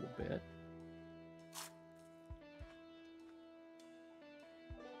unhappiness a little bit.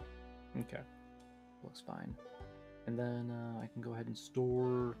 Okay. Looks fine. And then I can go ahead and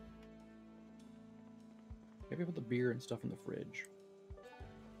store... Maybe put the beer and stuff in the fridge.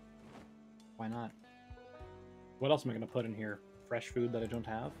 Why not? What else am I going to put in here? Fresh food that I don't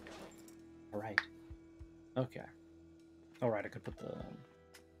have? Alright. Okay. Alright, I could put the... at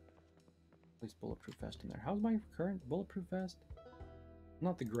least bulletproof vest in there. How's my current bulletproof vest?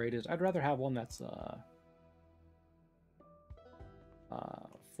 Not the greatest. I'd rather have one that's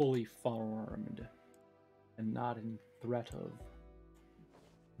fully formed and not in threat of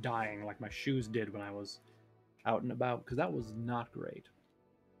dying like my shoes did when I was out and about, because that was not great.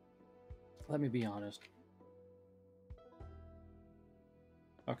 Let me be honest.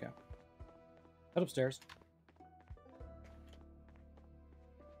 Okay. Head upstairs.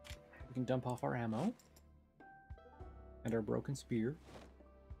 We can dump off our ammo and our broken spear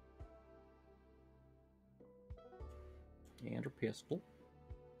and our pistol.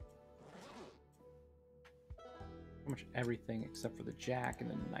 Pretty much everything except for the jack and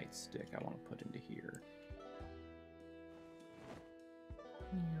the nightstick I want to put into here.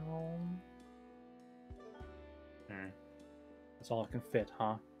 That's all it can fit,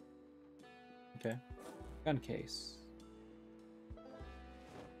 huh? Okay. Gun case.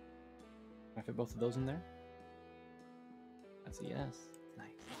 Can I fit both of those in there? That's a yes.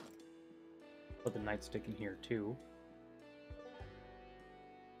 Nice. Put the nightstick in here too.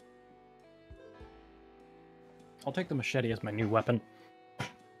 I'll take the machete as my new weapon.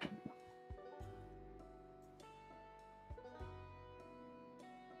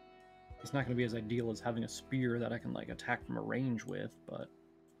 It's not going to be as ideal as having a spear that I can like attack from a range with, but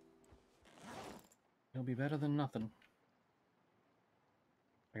it'll be better than nothing.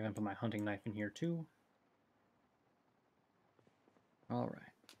 I'm gonna put my hunting knife in here too. All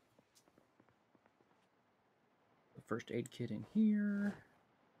right. The first aid kit in here.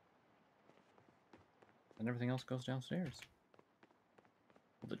 And everything else goes downstairs.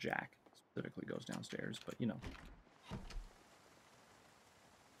 Well, the jack specifically goes downstairs, but you know.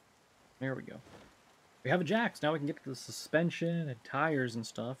 There we go. We have a jack, so now we can get to the suspension and tires and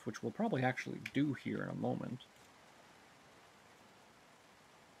stuff, which we'll probably actually do here in a moment.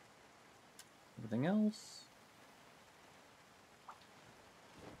 Everything else.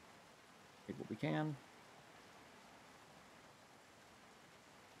 Take what we can.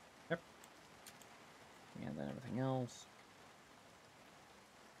 Yep. And then everything else.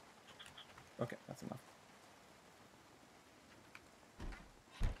 Okay, that's enough.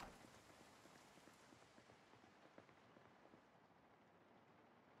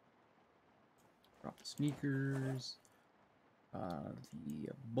 Drop the sneakers. The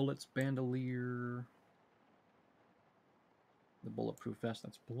bullets bandolier. The bulletproof vest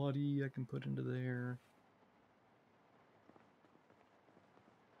that's bloody I can put into there.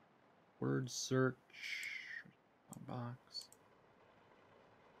 Word search. Box.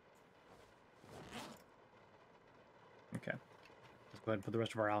 Okay. Let's go ahead and put the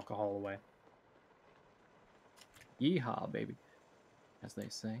rest of our alcohol away. Yeehaw, baby. As they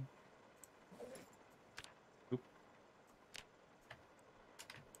say. Oop.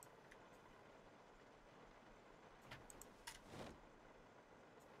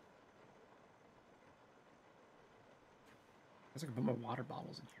 I guess I can put my water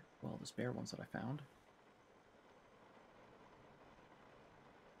bottles in here. Well, the spare ones that I found.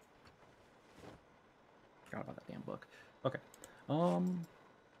 Forgot about that damn book. Okay. I'm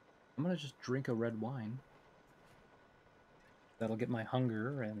gonna just drink a red wine. That'll get my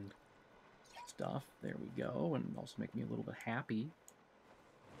hunger and stuff. There we go. And also make me a little bit happy.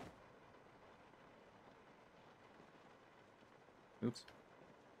 Oops.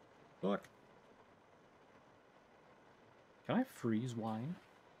 Look. Can I freeze wine?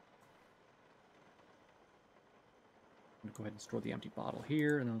 I'm gonna go ahead and store the empty bottle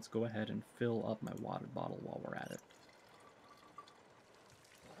here, and then let's go ahead and fill up my water bottle while we're at it.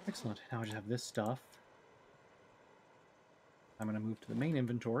 Excellent. Now I just have this stuff. I'm going to move to the main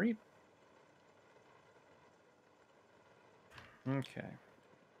inventory. Okay.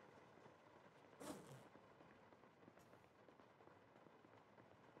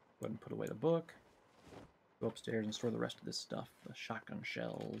 Go ahead and put away the book. Go upstairs and store the rest of this stuff. The shotgun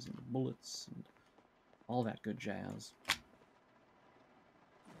shells and the bullets and all that good jazz.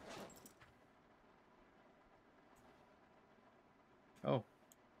 Oh.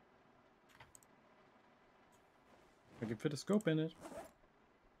 I can fit a scope in it.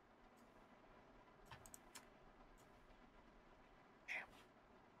 Damn.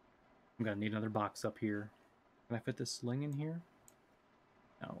 I'm gonna need another box up here. Can I fit this sling in here?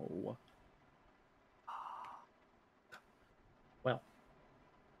 No. Well.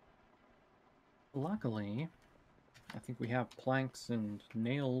 Luckily, I think we have planks and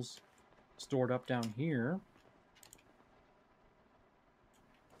nails stored up down here.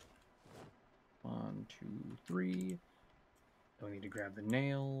 1, 2, 3. Don't need to grab the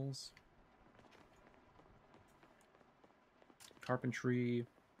nails. Carpentry.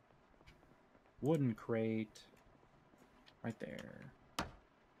 Wooden crate. Right there.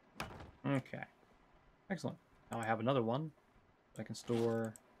 Okay. Excellent. Now I have another one I can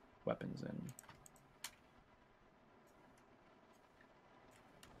store weapons in.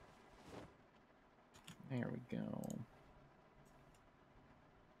 There we go.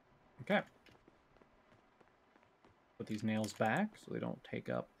 Okay. Put these nails back so they don't take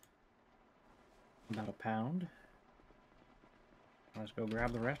up about a pound. Let's go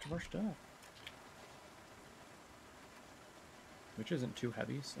grab the rest of our stuff. Which isn't too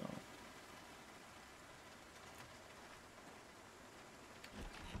heavy, so...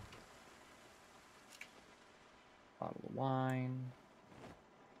 Bottle of wine.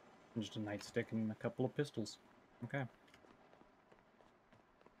 And just a nightstick and a couple of pistols. Okay.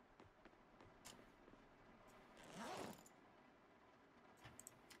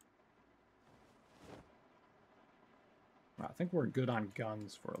 I think we're good on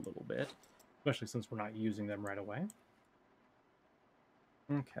guns for a little bit, especially since we're not using them right away.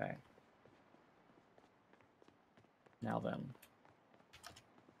 Okay. Now then.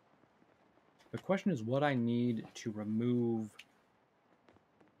 The question is what I need to remove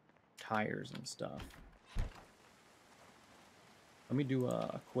tires and stuff. Let me do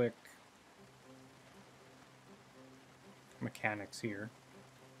a quick mechanics here.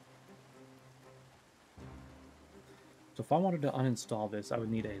 So if I wanted to uninstall this, I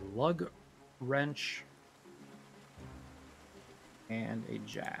would need a lug wrench and a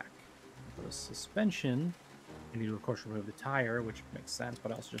jack. For the suspension, I need to, of course, remove the tire, which makes sense,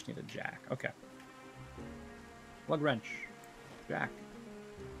 but I also just need a jack. Okay. Lug wrench. Jack.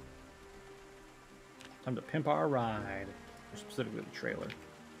 Time to pimp our ride. Or specifically the trailer.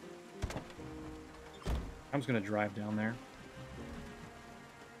 I'm just going to drive down there.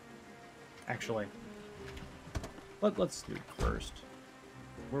 Actually, let's do it first.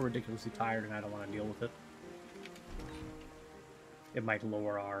 We're ridiculously tired and I don't want to deal with it. It might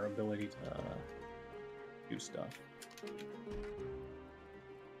lower our ability to do stuff.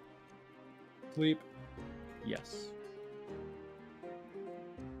 Sleep. Yes.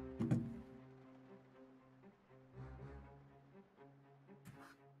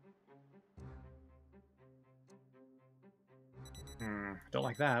 Don't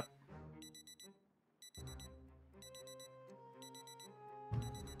like that.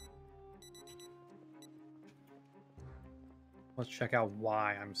 Let's check out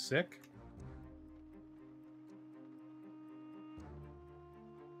why I'm sick.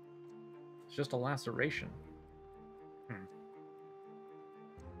 It's just a laceration.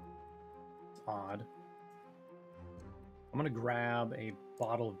 It's odd. I'm gonna grab a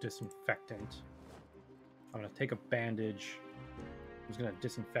bottle of disinfectant. I'm gonna take a bandage. I'm just gonna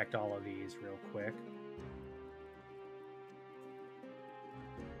disinfect all of these real quick.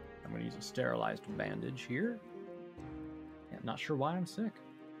 I'm gonna use a sterilized bandage here. Yeah, not sure why I'm sick.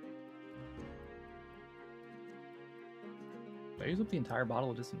 Did I use up the entire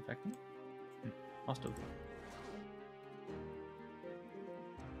bottle of disinfectant? Must have.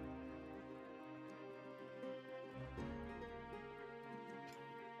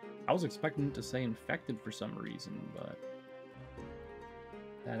 I was expecting it to say infected for some reason, but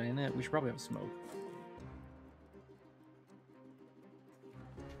that ain't it. We should probably have a smoke.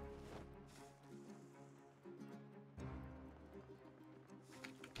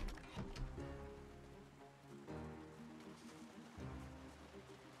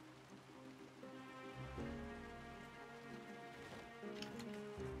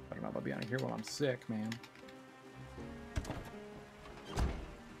 I don't know about being out of here while I'm sick, man.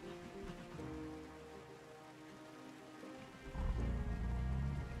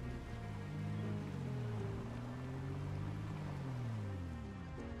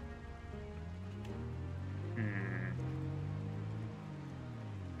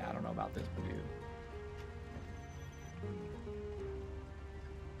 I don't know about this, but dude.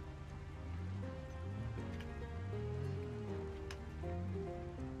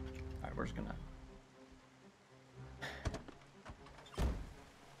 Alright, we're just gonna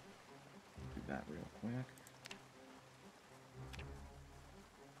do that real quick.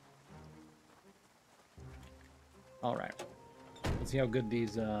 Alright. Let's see how good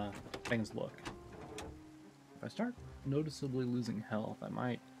these things look. If I start noticeably losing health, I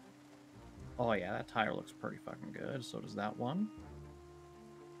might... Oh yeah, that tire looks pretty fucking good. So does that one.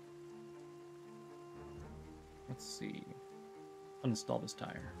 Let's see. Uninstall this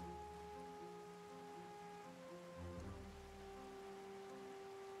tire.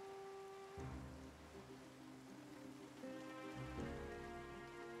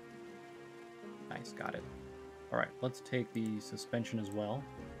 Nice, got it. Alright, let's take the suspension as well.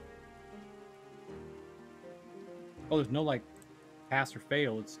 Oh, there's no, like, pass or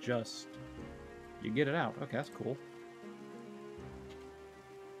fail. It's just... you get it out. Okay, that's cool.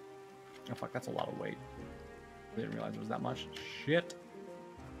 Oh, fuck, that's a lot of weight. I didn't realize it was that much. Shit.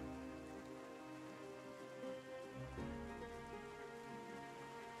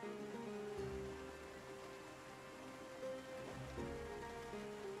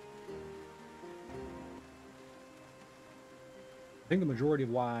 I think the majority of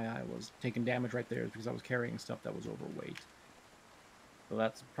why I was taking damage right there is because I was carrying stuff that was overweight. So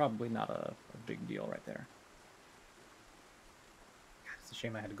that's probably not a big deal right there. God, it's a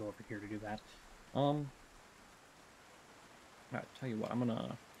shame I had to go over here to do that. Alright, tell you what, I'm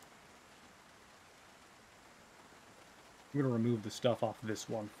gonna remove the stuff off this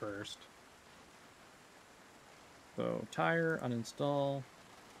one first. So, tire, uninstall.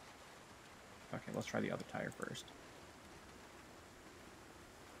 Okay, let's try the other tire first.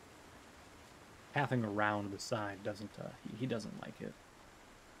 Pathing around the side doesn't, he doesn't like it.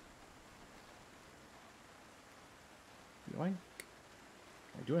 Can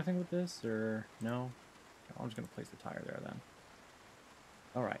I do anything with this, or no? I'm just going to place the tire there then.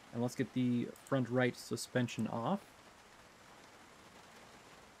 Alright, and let's get the front right suspension off.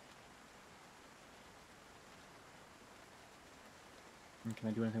 And can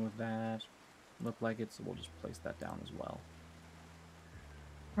I do anything with that? look like it, so we'll just place that down as well.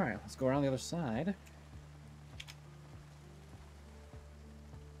 Alright, let's go around the other side.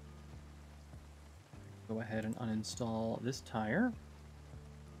 Go ahead and uninstall this tire.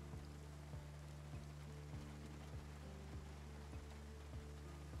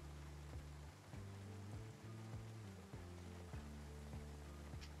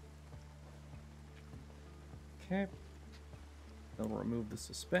 Okay. Then we'll remove the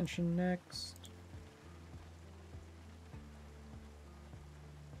suspension next.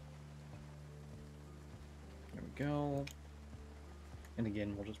 There we go. And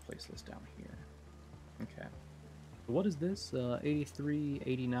again, we'll just place this down here. Okay. So what is this? 83,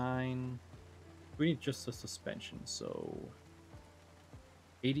 89. We need just a suspension, so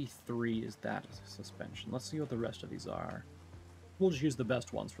 83 is that suspension. Let's see what the rest of these are. We'll just use the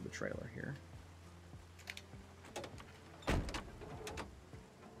best ones for the trailer here.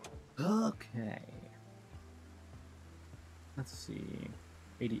 Okay. Let's see.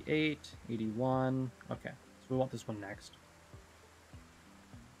 88, 81. Okay, so we want this one next.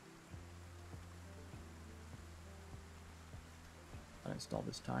 Uninstall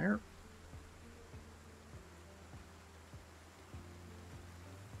this tire.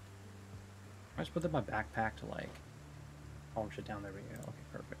 I just put that in my backpack to like calm shit down. There we go. Okay,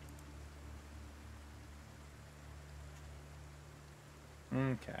 perfect.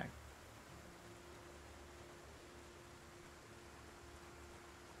 Okay.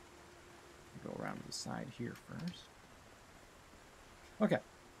 Go around to the side here first. Okay,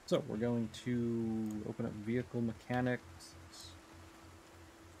 so we're going to open up vehicle mechanics.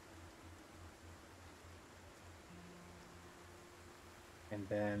 And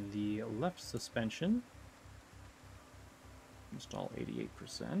then the left suspension. Install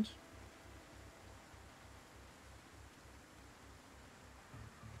 88%.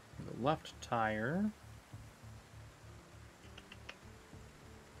 The left tire.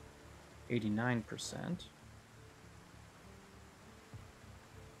 89%.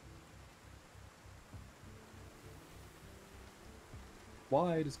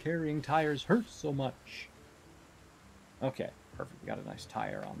 Why does carrying tires hurt so much? Okay, perfect. We got a nice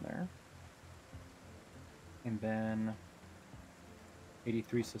tire on there. And then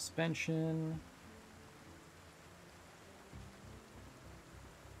 83 suspension.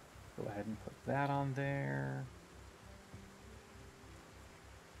 Go ahead and put that on there.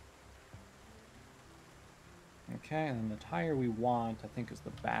 Okay, and then the tire we want, I think, is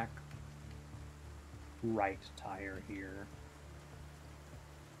the back right tire here.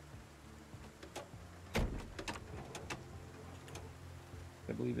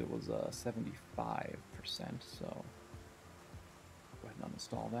 I believe it was 75%, so go ahead and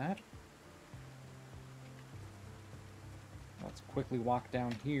uninstall that. Let's quickly walk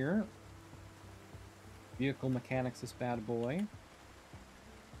down here. Vehicle mechanics, this bad boy,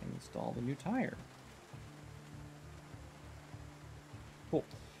 and install the new tire. Cool.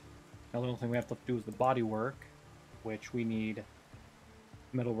 Now the only thing we have to do is the body work, which we need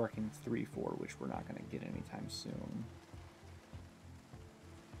metalworking 3 for, which we're not going to get anytime soon.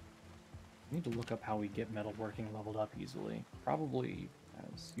 I need to look up how we get metalworking leveled up easily. Probably,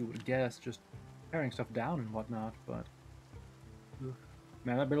 as you would guess, just tearing stuff down and whatnot, but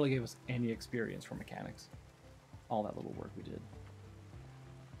man, that barely gave us any experience for mechanics. All that little work we did.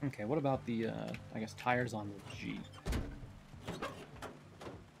 Okay, what about the, I guess, tires on the Jeep?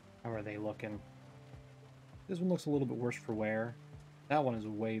 How are they looking? This one looks a little bit worse for wear. That one is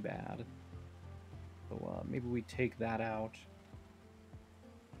way bad. So maybe we take that out.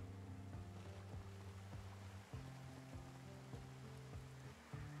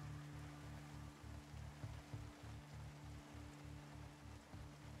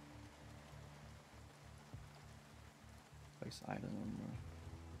 Place item.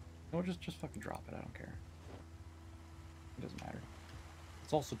 No, just fucking drop it. I don't care. It doesn't matter.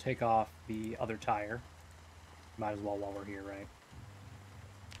 Let's also take off the other tire. Might as well while we're here, right?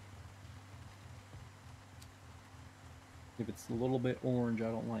 If it's a little bit orange,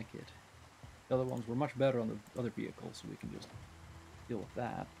 I don't like it. The other ones were much better on the other vehicles, so we can just deal with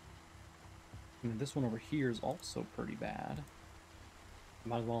that. And this one over here is also pretty bad.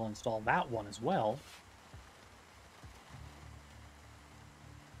 Might as well install that one as well.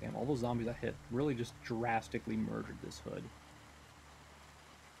 Damn, all those zombies I hit really just drastically murdered this hood.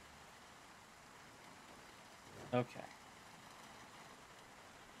 Okay.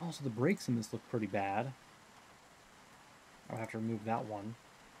 Also, the brakes in this look pretty bad. I'll have to remove that one.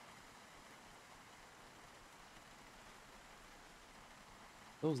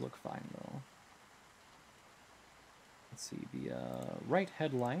 Those look fine, though. Let's see, the right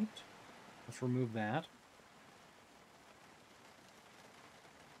headlight Let's remove that.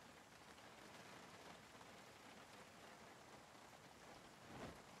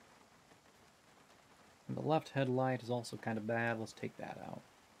 And the left headlight is also kind of bad. Let's take that out.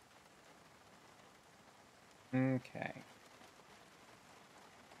 Okay.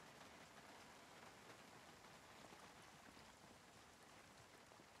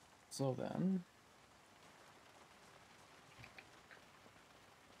 So then...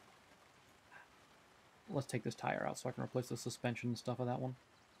 let's take this tire out so I can replace the suspension and stuff of that one.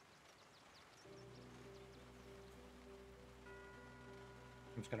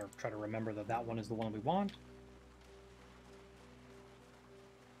 I'm just going to try to remember that that one is the one we want.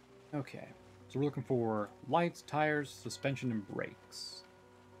 Okay, so we're looking for lights, tires, suspension, and brakes.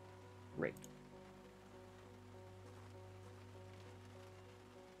 Great.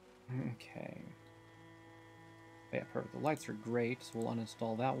 Okay. Yeah, perfect. The lights are great, so we'll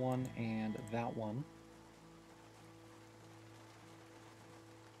uninstall that one and that one.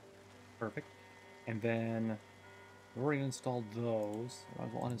 Perfect. And then we've already installed those. So I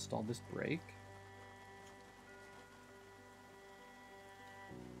will uninstall this brake.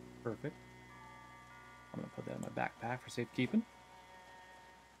 Perfect. I'm going to put that in my backpack for safekeeping.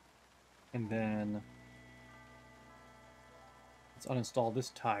 And then let's uninstall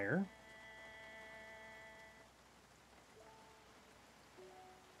this tire.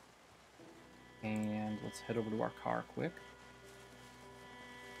 And let's head over to our car quick.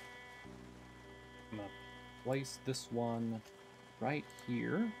 I'm going to place this one right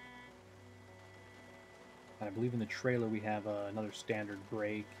here. And I believe in the trailer we have another standard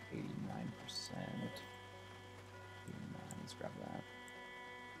brake, 89%. 89, let's grab that.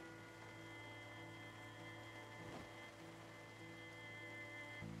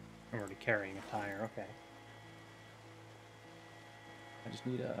 I'm already carrying a tire, okay. I just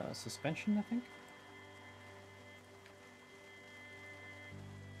need a suspension, I think.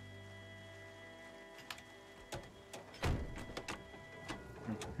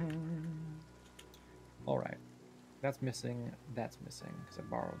 All right, that's missing, because I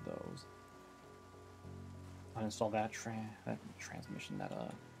borrowed those. Uninstall that transmission,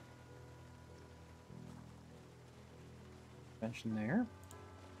 that suspension there.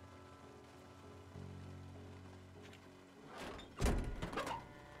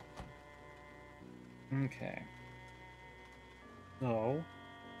 Okay. So,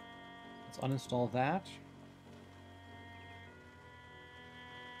 let's uninstall that.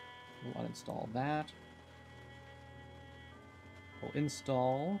 We'll uninstall that. We'll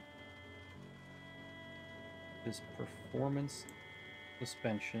install this performance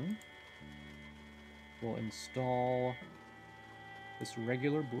suspension. We'll install this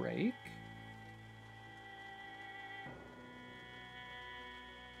regular brake.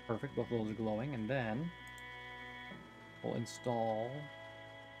 Perfect, both of those are glowing. And then we'll install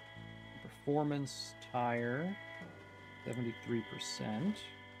the performance tire, 73%.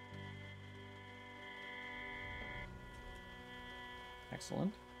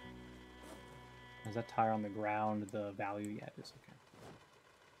 Excellent. Is that tire on the ground the value? Yeah, it is. Okay.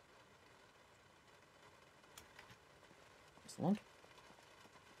 Excellent.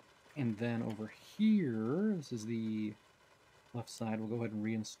 And then over here, this is the left side. We'll go ahead and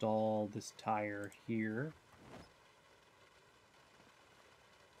reinstall this tire here.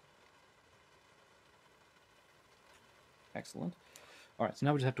 Excellent. All right, so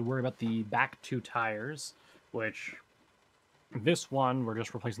now we just have to worry about the back two tires, which this one we're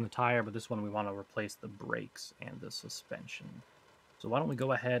just replacing the tire, but this one we want to replace the brakes and the suspension. So why don't we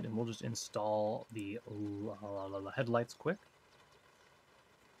go ahead and we'll just install the headlights quick.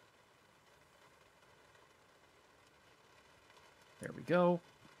 There we go.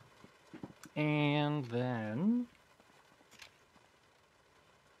 And then...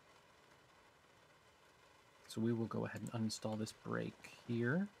 so we will go ahead and uninstall this brake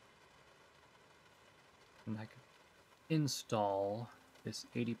here. And I could install this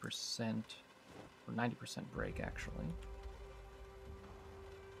 80% or 90% brake, actually.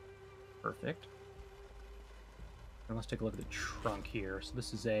 Perfect. And let's take a look at the trunk here. So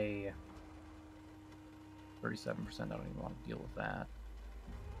this is a 37%. I don't even want to deal with that.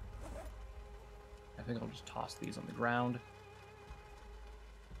 I think I'll just toss these on the ground.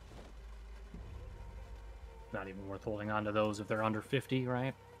 Not even worth holding on to those if they're under 50,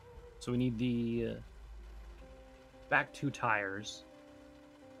 right? So we need the back two tires,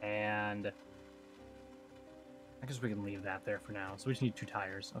 and I guess we can leave that there for now. So we just need two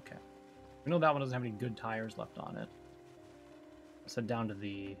tires. Okay. We know that one doesn't have any good tires left on it. Let's head down to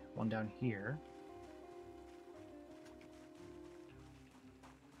the one down here.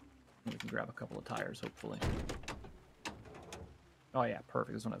 We can grab a couple of tires, hopefully. Oh yeah,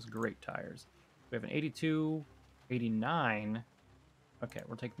 perfect. This one has great tires. We have an 82, 89. Okay,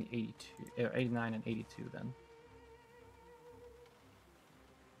 we're taking the 82, 89 and 82 then.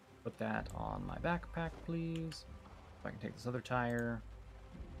 Put that on my backpack, please. If I can take this other tire.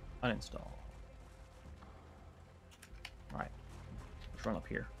 Uninstall. Alright. Let's run up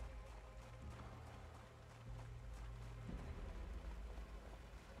here.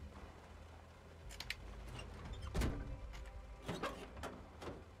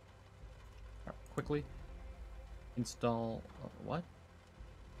 Right, quickly. Install... what?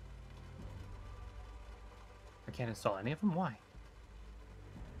 I can't install any of them? Why?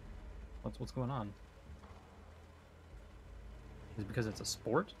 What's going on? Is it because it's a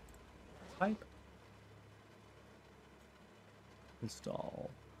sport type? Install.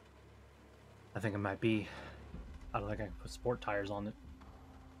 I think it might be. I don't think I can put sport tires on it.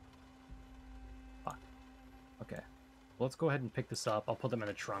 Fuck. Okay. Well, let's go ahead and pick this up. I'll put them in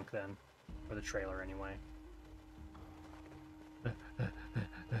the trunk then. Or the trailer anyway.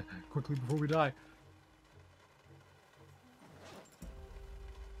 Quickly before we die.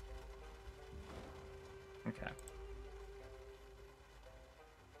 Okay.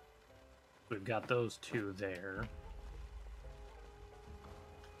 We've got those two there.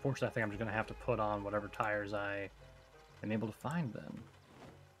 Fortunately, I think I'm just going to have to put on whatever tires I am able to find then.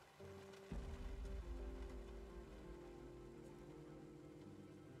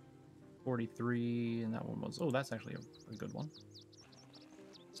 $43, and that one was... oh, that's actually a good one.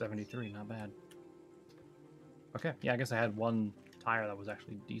 $73, not bad. Okay, yeah, I guess I had one tire that was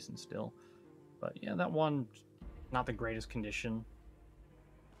actually decent still. But yeah, that one, not the greatest condition.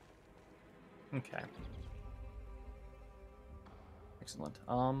 Okay. Excellent.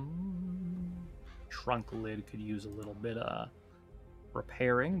 Trunk lid could use a little bit of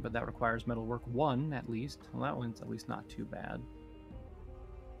repairing, but that requires metalwork 1 at least. Well, that one's at least not too bad.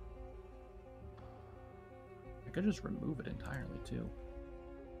 I could just remove it entirely too.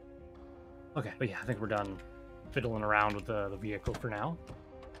 Okay, but yeah, I think we're done fiddling around with the vehicle for now.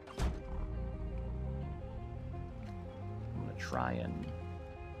 I'm gonna try and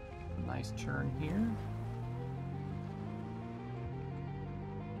a nice turn here.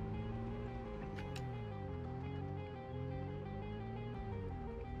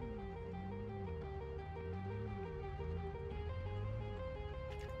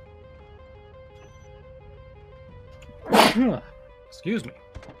 Excuse me.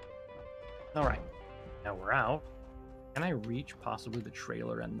 Alright. Now we're out. Can I reach possibly the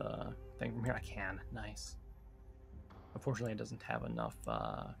trailer and the thing from here? I can. Nice. Unfortunately, it doesn't have enough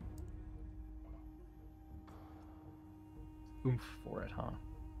oomph for it, huh?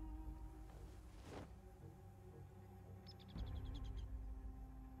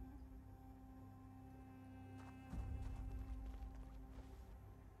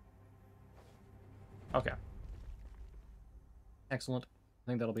 Okay. Excellent. I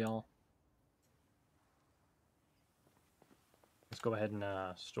think that'll be all. Let's go ahead and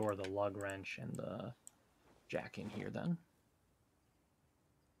store the lug wrench and the jack in here then.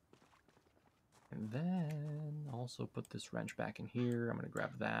 And then also put this wrench back in here. I'm going to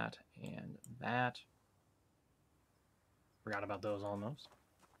grab that and that. Forgot about those almost.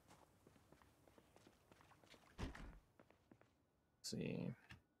 Let's see.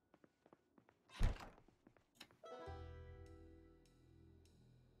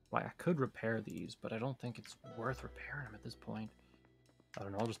 Why, I could repair these, but I don't think it's worth repairing them at this point. I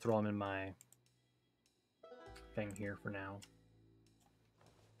don't know, I'll just throw them in my thing here for now.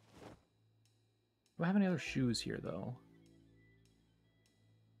 Do I have any other shoes here, though?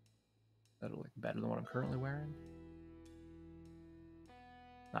 That'll look better than what I'm currently wearing?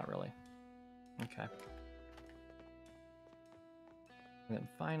 Not really. Okay. And then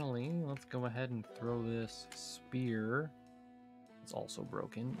finally, let's go ahead and throw this spear. It's also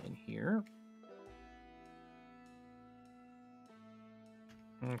broken in here.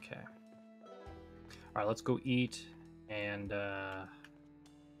 Okay. Alright, let's go eat and go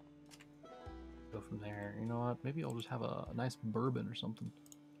from there. You know what? Maybe I'll just have a nice bourbon or something.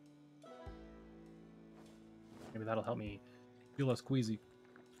 Maybe that'll help me feel less queasy.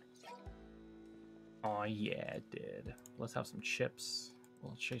 Oh yeah, it did. Let's have some chips.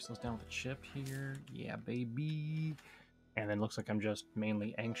 We'll chase those down with a chip here. Yeah, baby. And then looks like I'm just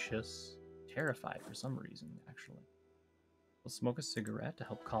mainly anxious, terrified for some reason, actually. I'll smoke a cigarette to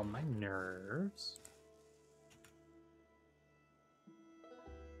help calm my nerves.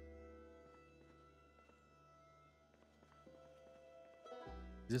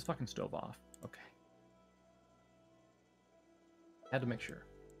 Is this fucking stove off? Okay. Had to make sure.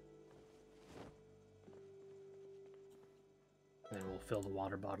 Then we'll fill the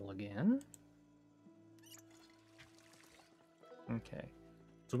water bottle again. Okay.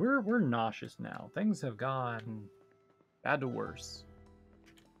 So we're nauseous now. Things have gone bad to worse.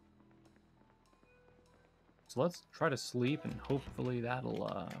 So let's try to sleep, and hopefully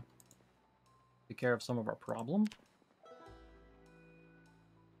that'll take care of some of our problem.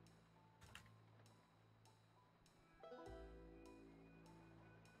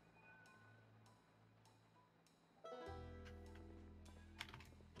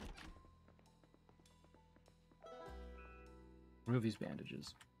 Remove these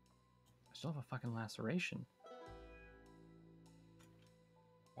bandages. I still have a fucking laceration.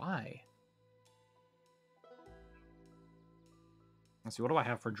 Why? Let's see, what do I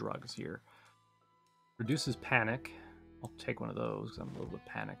have for drugs here? Reduces panic. I'll take one of those because I'm a little bit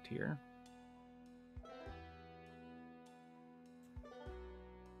panicked here.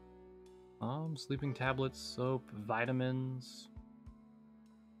 Sleeping tablets, soap, vitamins.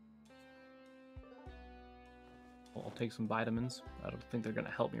 Well, I'll take some vitamins. I don't think they're gonna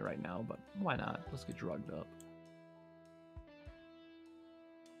help me right now, but why not? Let's get drugged up.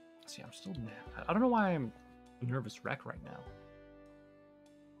 See, I'm still mad. I don't know why I'm a nervous wreck right now.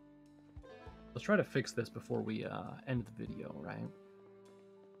 Let's try to fix this before we end the video, right?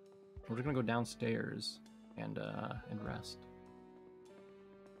 We're just gonna go downstairs and rest.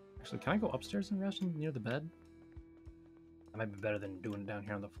 Actually, can I go upstairs and rest near the bed? That might be better than doing it down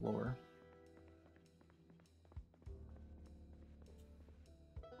here on the floor.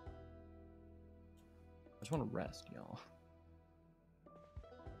 I just want to rest, y'all.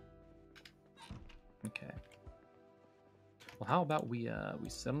 Okay. Well, how about we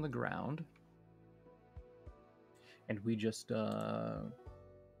sit on the ground and we just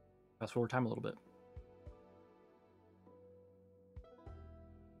fast forward time a little bit.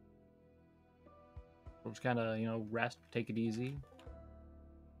 We'll just kind of, you know, rest, take it easy,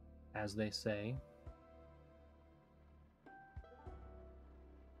 as they say.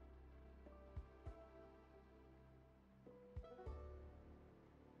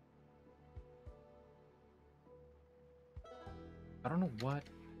 I don't know what.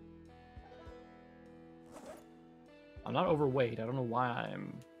 I'm not overweight. I don't know why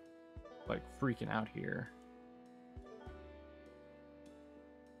I'm like freaking out here.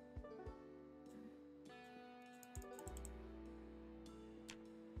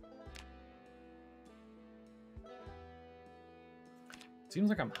 Seems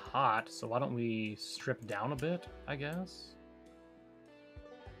like I'm hot, so why don't we strip down a bit, I guess?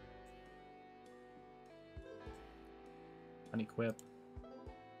 Unequip.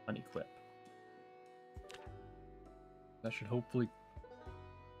 Unequip. That should hopefully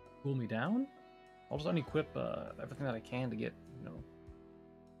cool me down. I'll just unequip everything that I can to get, you know,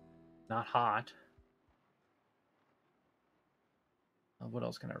 not hot. What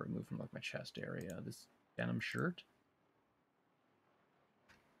else can I remove from like my chest area? This denim shirt.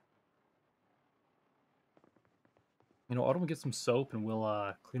 You know, why don't we get some soap and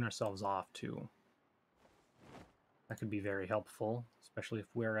we'll clean ourselves off too. That could be very helpful, especially if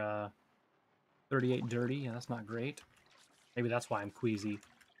we're 38 dirty. Yeah, that's not great. Maybe that's why I'm queasy.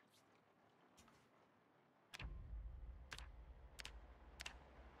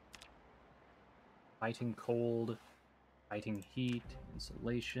 Fighting cold, fighting heat,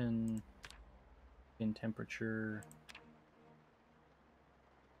 insulation, skin temperature.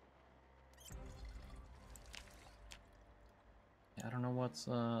 I don't know what's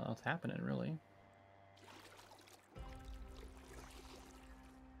happening, really.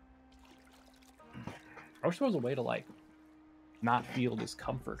 I wish there was a way to, like, not feel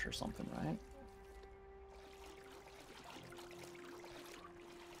discomfort or something, right?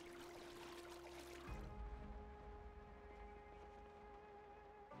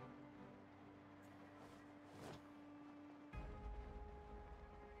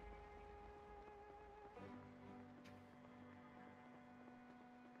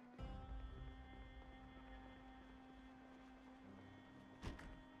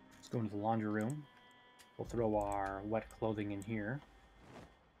 Let's go into the laundry room. We'll throw our wet clothing in here.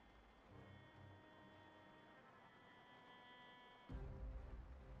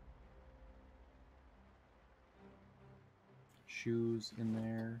 Shoes in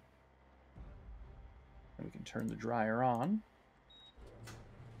there. And we can turn the dryer on.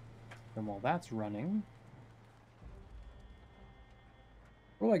 And while that's running,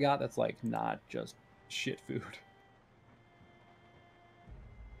 what do I got that's like not just shit food?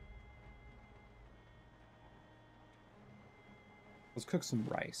 Let's cook some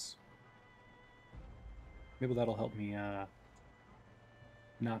rice. Maybe that'll help me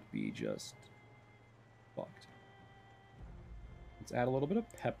not be just fucked. Let's add a little bit of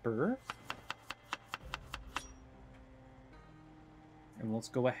pepper. And let's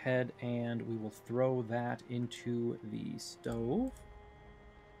go ahead and we will throw that into the stove.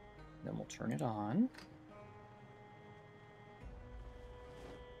 Then we'll turn it on.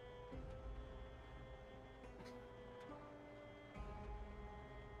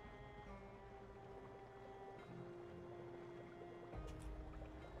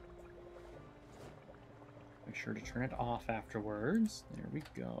 Make sure to turn it off afterwards. There we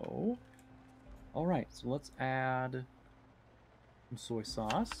go. All right, so let's add some soy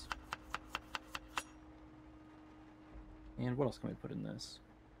sauce. And what else can we put in this?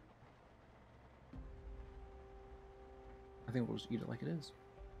 I think we'll just eat it like it is.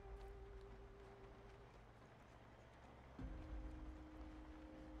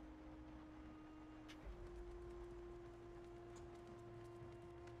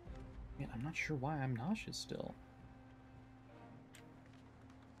 Man, I'm not sure why I'm nauseous still.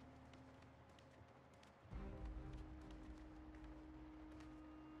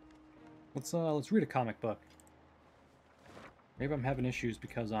 Let's read a comic book. Maybe I'm having issues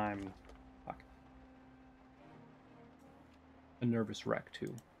because I'm a nervous wreck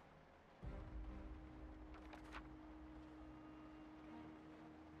too.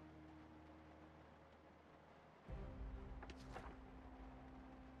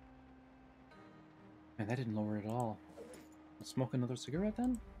 Man, that didn't lower it at all. Let's smoke another cigarette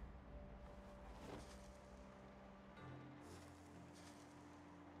then?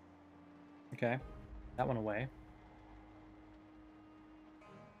 Okay, that went away.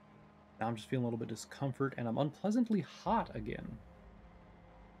 Now I'm just feeling a little bit of discomfort, and I'm unpleasantly hot again.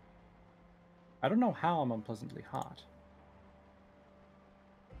 I don't know how I'm unpleasantly hot.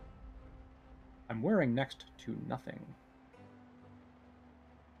 I'm wearing next to nothing.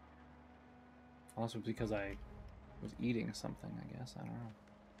 Unless it was because I was eating something, I guess. I don't know.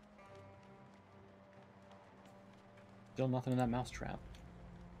 Still nothing in that mousetrap.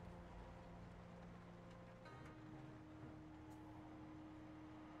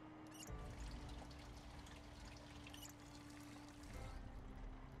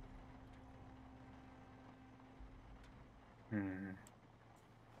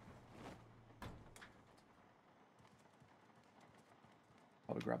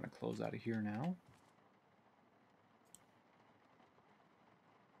 Probably grab my clothes out of here now.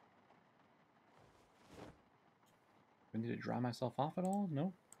 Do I need to dry myself off at all?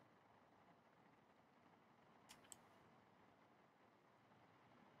 No.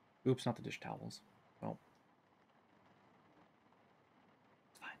 Oops, not the dish towels. Well.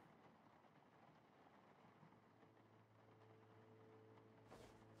 It's fine.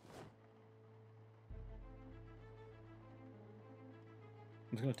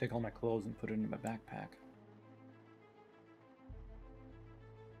 I'm just going to take all my clothes and put it into my backpack.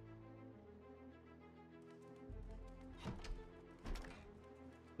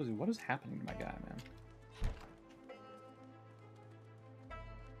 What is happening to my guy, man?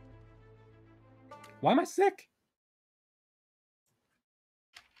 Why am I sick?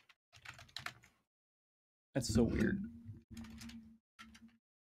 That's so weird.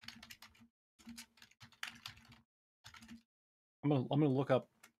 I'm gonna look up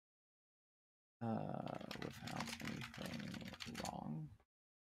without anything wrong.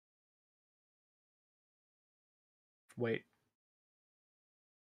 Wait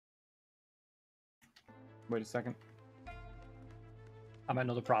a second. I might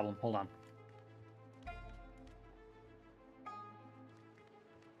know the problem. Hold on.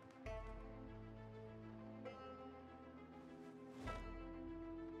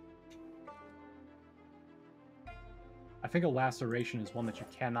 I think a laceration is one that you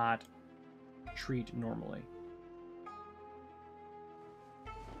cannot treat normally.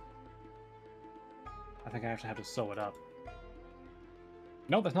 I think I actually have to sew it up.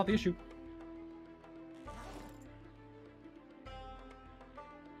 No, that's not the issue.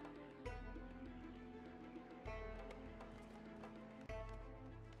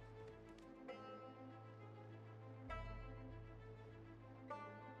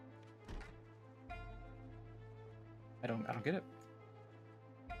 I don't get it.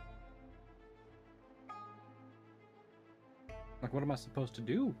 Like, what am I supposed to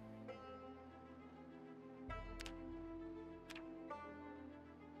do?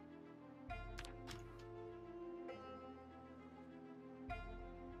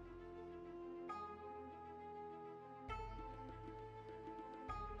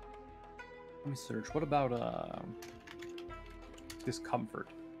 Let me search. What about discomfort?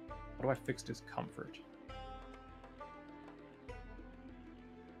 How do I fix discomfort?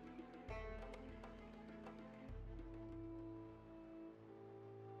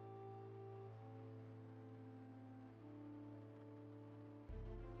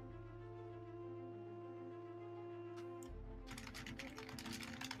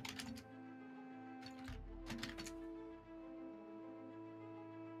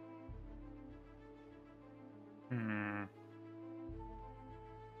 I'm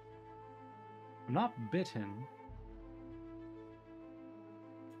not bitten.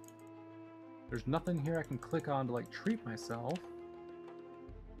 There's nothing here I can click on to, like, treat myself.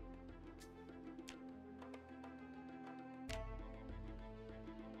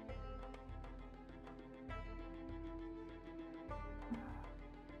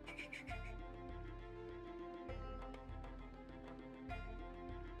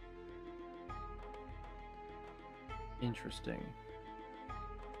 Interesting.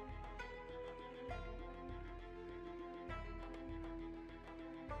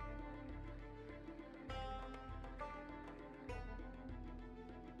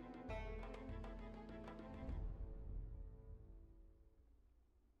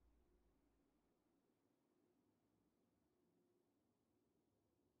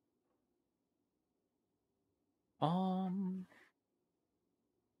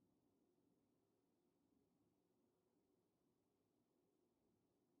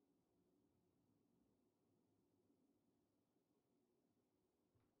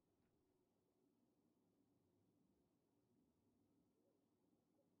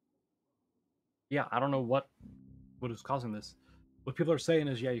 Yeah, I don't know what is causing this. What people are saying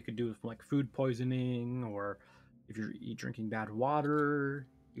is, yeah, you could do it from like food poisoning, or if you're drinking bad water,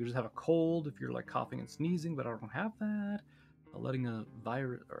 you just have a cold if you're like coughing and sneezing, but I don't have that. Letting a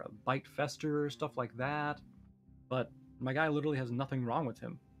virus or a bite fester, stuff like that. But my guy literally has nothing wrong with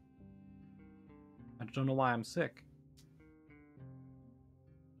him. I just don't know why I'm sick.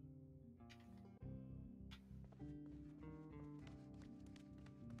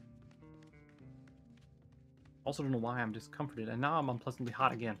 Also don't know why I'm discomforted, and now I'm unpleasantly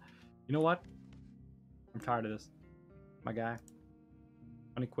hot again. You know what? I'm tired of this. My guy.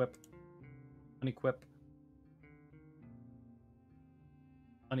 Unequip. Unequip.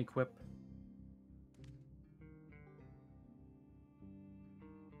 Unequip.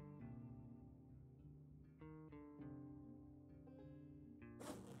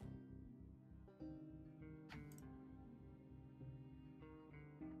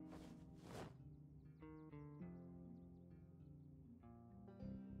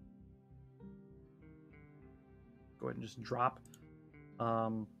 Go ahead and just drop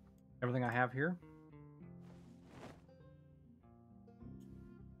everything I have here.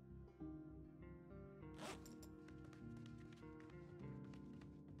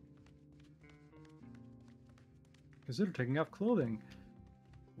 Consider taking off clothing.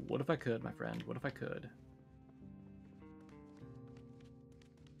 What if I could, my friend? What if I could?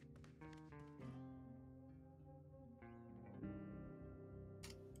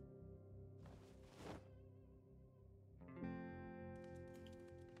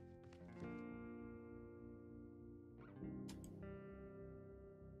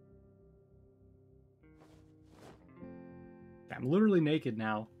 I'm literally naked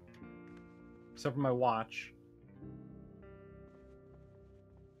now, except for my watch.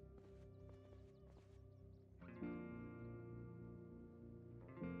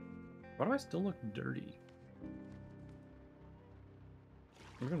 Why do I still look dirty?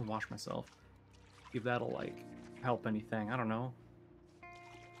 I'm gonna wash myself. See if that'll, like, help anything. I don't know.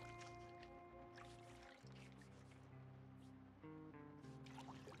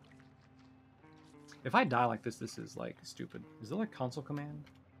 If I die like this, this is, like, stupid. Is there, like, console command?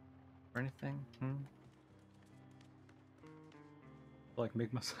 Or anything? Like,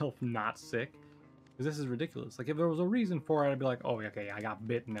 make myself not sick? Because this is ridiculous. Like, if there was a reason for it, I'd be like, oh, okay, I got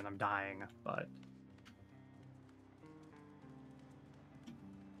bitten and I'm dying. But...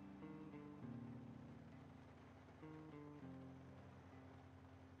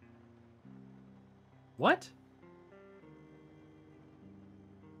 What?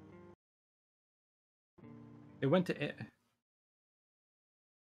 It went to it.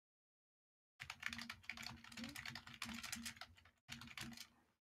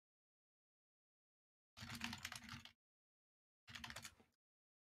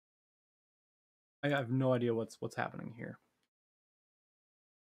 I have no idea what's happening here.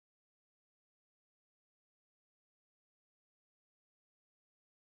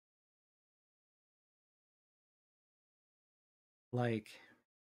 Like...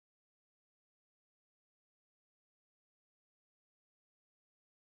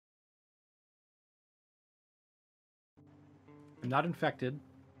 I'm not infected.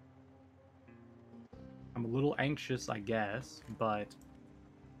 I'm a little anxious, I guess, but...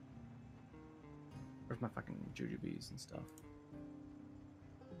 Where's my fucking jujubes and stuff?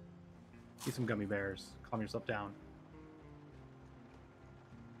 Eat some gummy bears. Calm yourself down.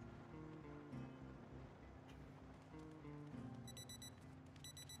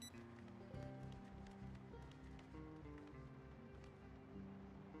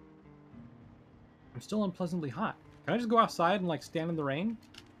 I'm still unpleasantly hot. Can I just go outside and like stand in the rain?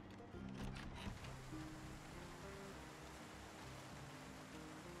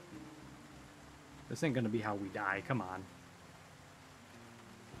 This ain't gonna be how we die. Come on.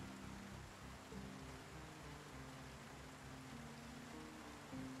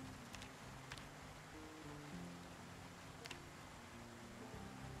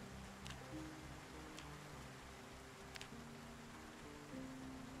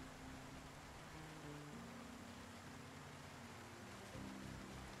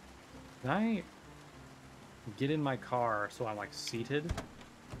 Can I get in my car so I'm like seated?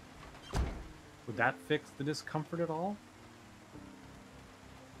 Would that fix the discomfort at all?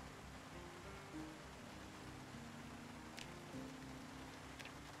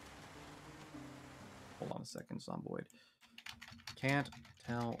 Hold on a second, Zomboid. Can't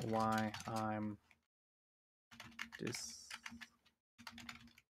tell why I'm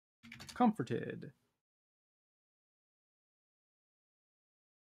discomforted.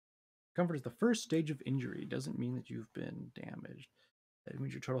 Comfort is the first stage of injury. Doesn't mean that you've been damaged. That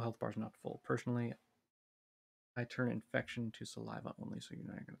means your total health bar is not full. Personally, I turn infection to saliva only, so you're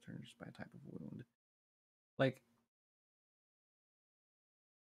not going to turn just by a type of wound. Like,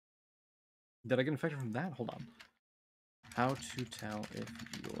 did I get infected from that? Hold on. How to tell if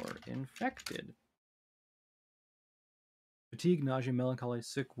you're infected. Fatigue, nausea, melancholy,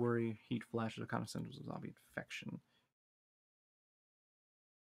 sick, worry, heat, flashes, or kind of symptoms of zombie infection.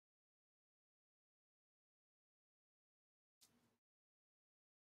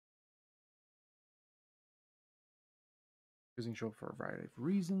 Using show up for a variety of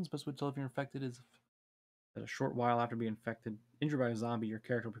reasons. Best way to tell if you're infected is that a short while after being infected, injured by a zombie, your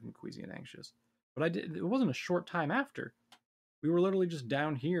character will become queasy and anxious. But it wasn't a short time after. We were literally just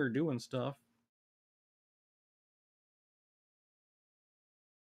down here doing stuff.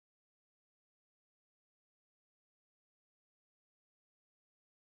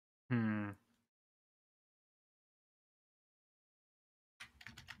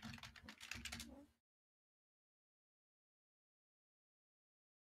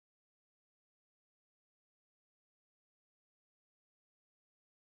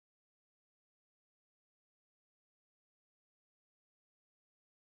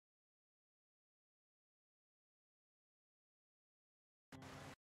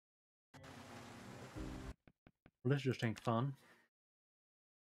 Well, this just ain't fun.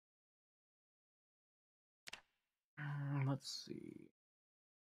 Let's see.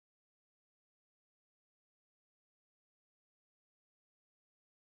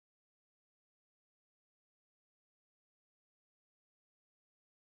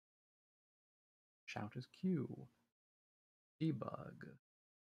 Shout is Q. Debug.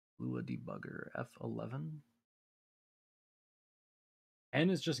 Lua debugger. F11. N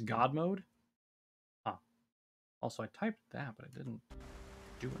is just God mode? Huh. Also, I typed that, but I didn't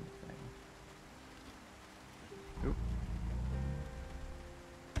do anything. Oop.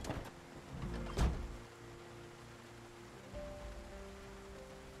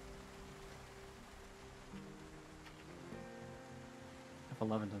 F11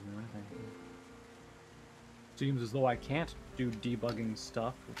 doesn't do anything. Seems as though I can't do debugging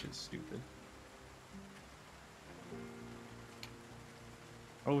stuff, which is stupid.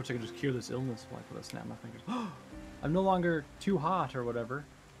 I wish I could just cure this illness like with a snap my fingers. I'm no longer too hot or whatever.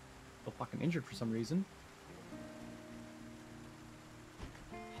 Still fucking injured for some reason.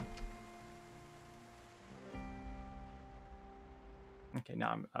 Okay,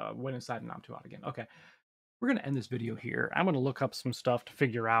 now I'm went inside and now I'm too hot again. Okay, we're gonna end this video here. I'm gonna look up some stuff to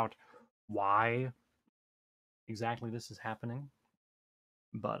figure out why exactly this is happening.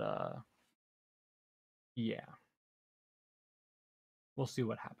 But yeah, we'll see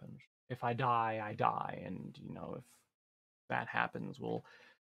what happens. If I die, I die, and you know, if that happens, we'll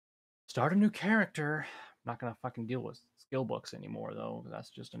start a new character. I'm not gonna fucking deal with skill books anymore though. That's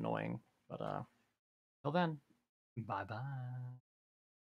just annoying. But till then, bye bye.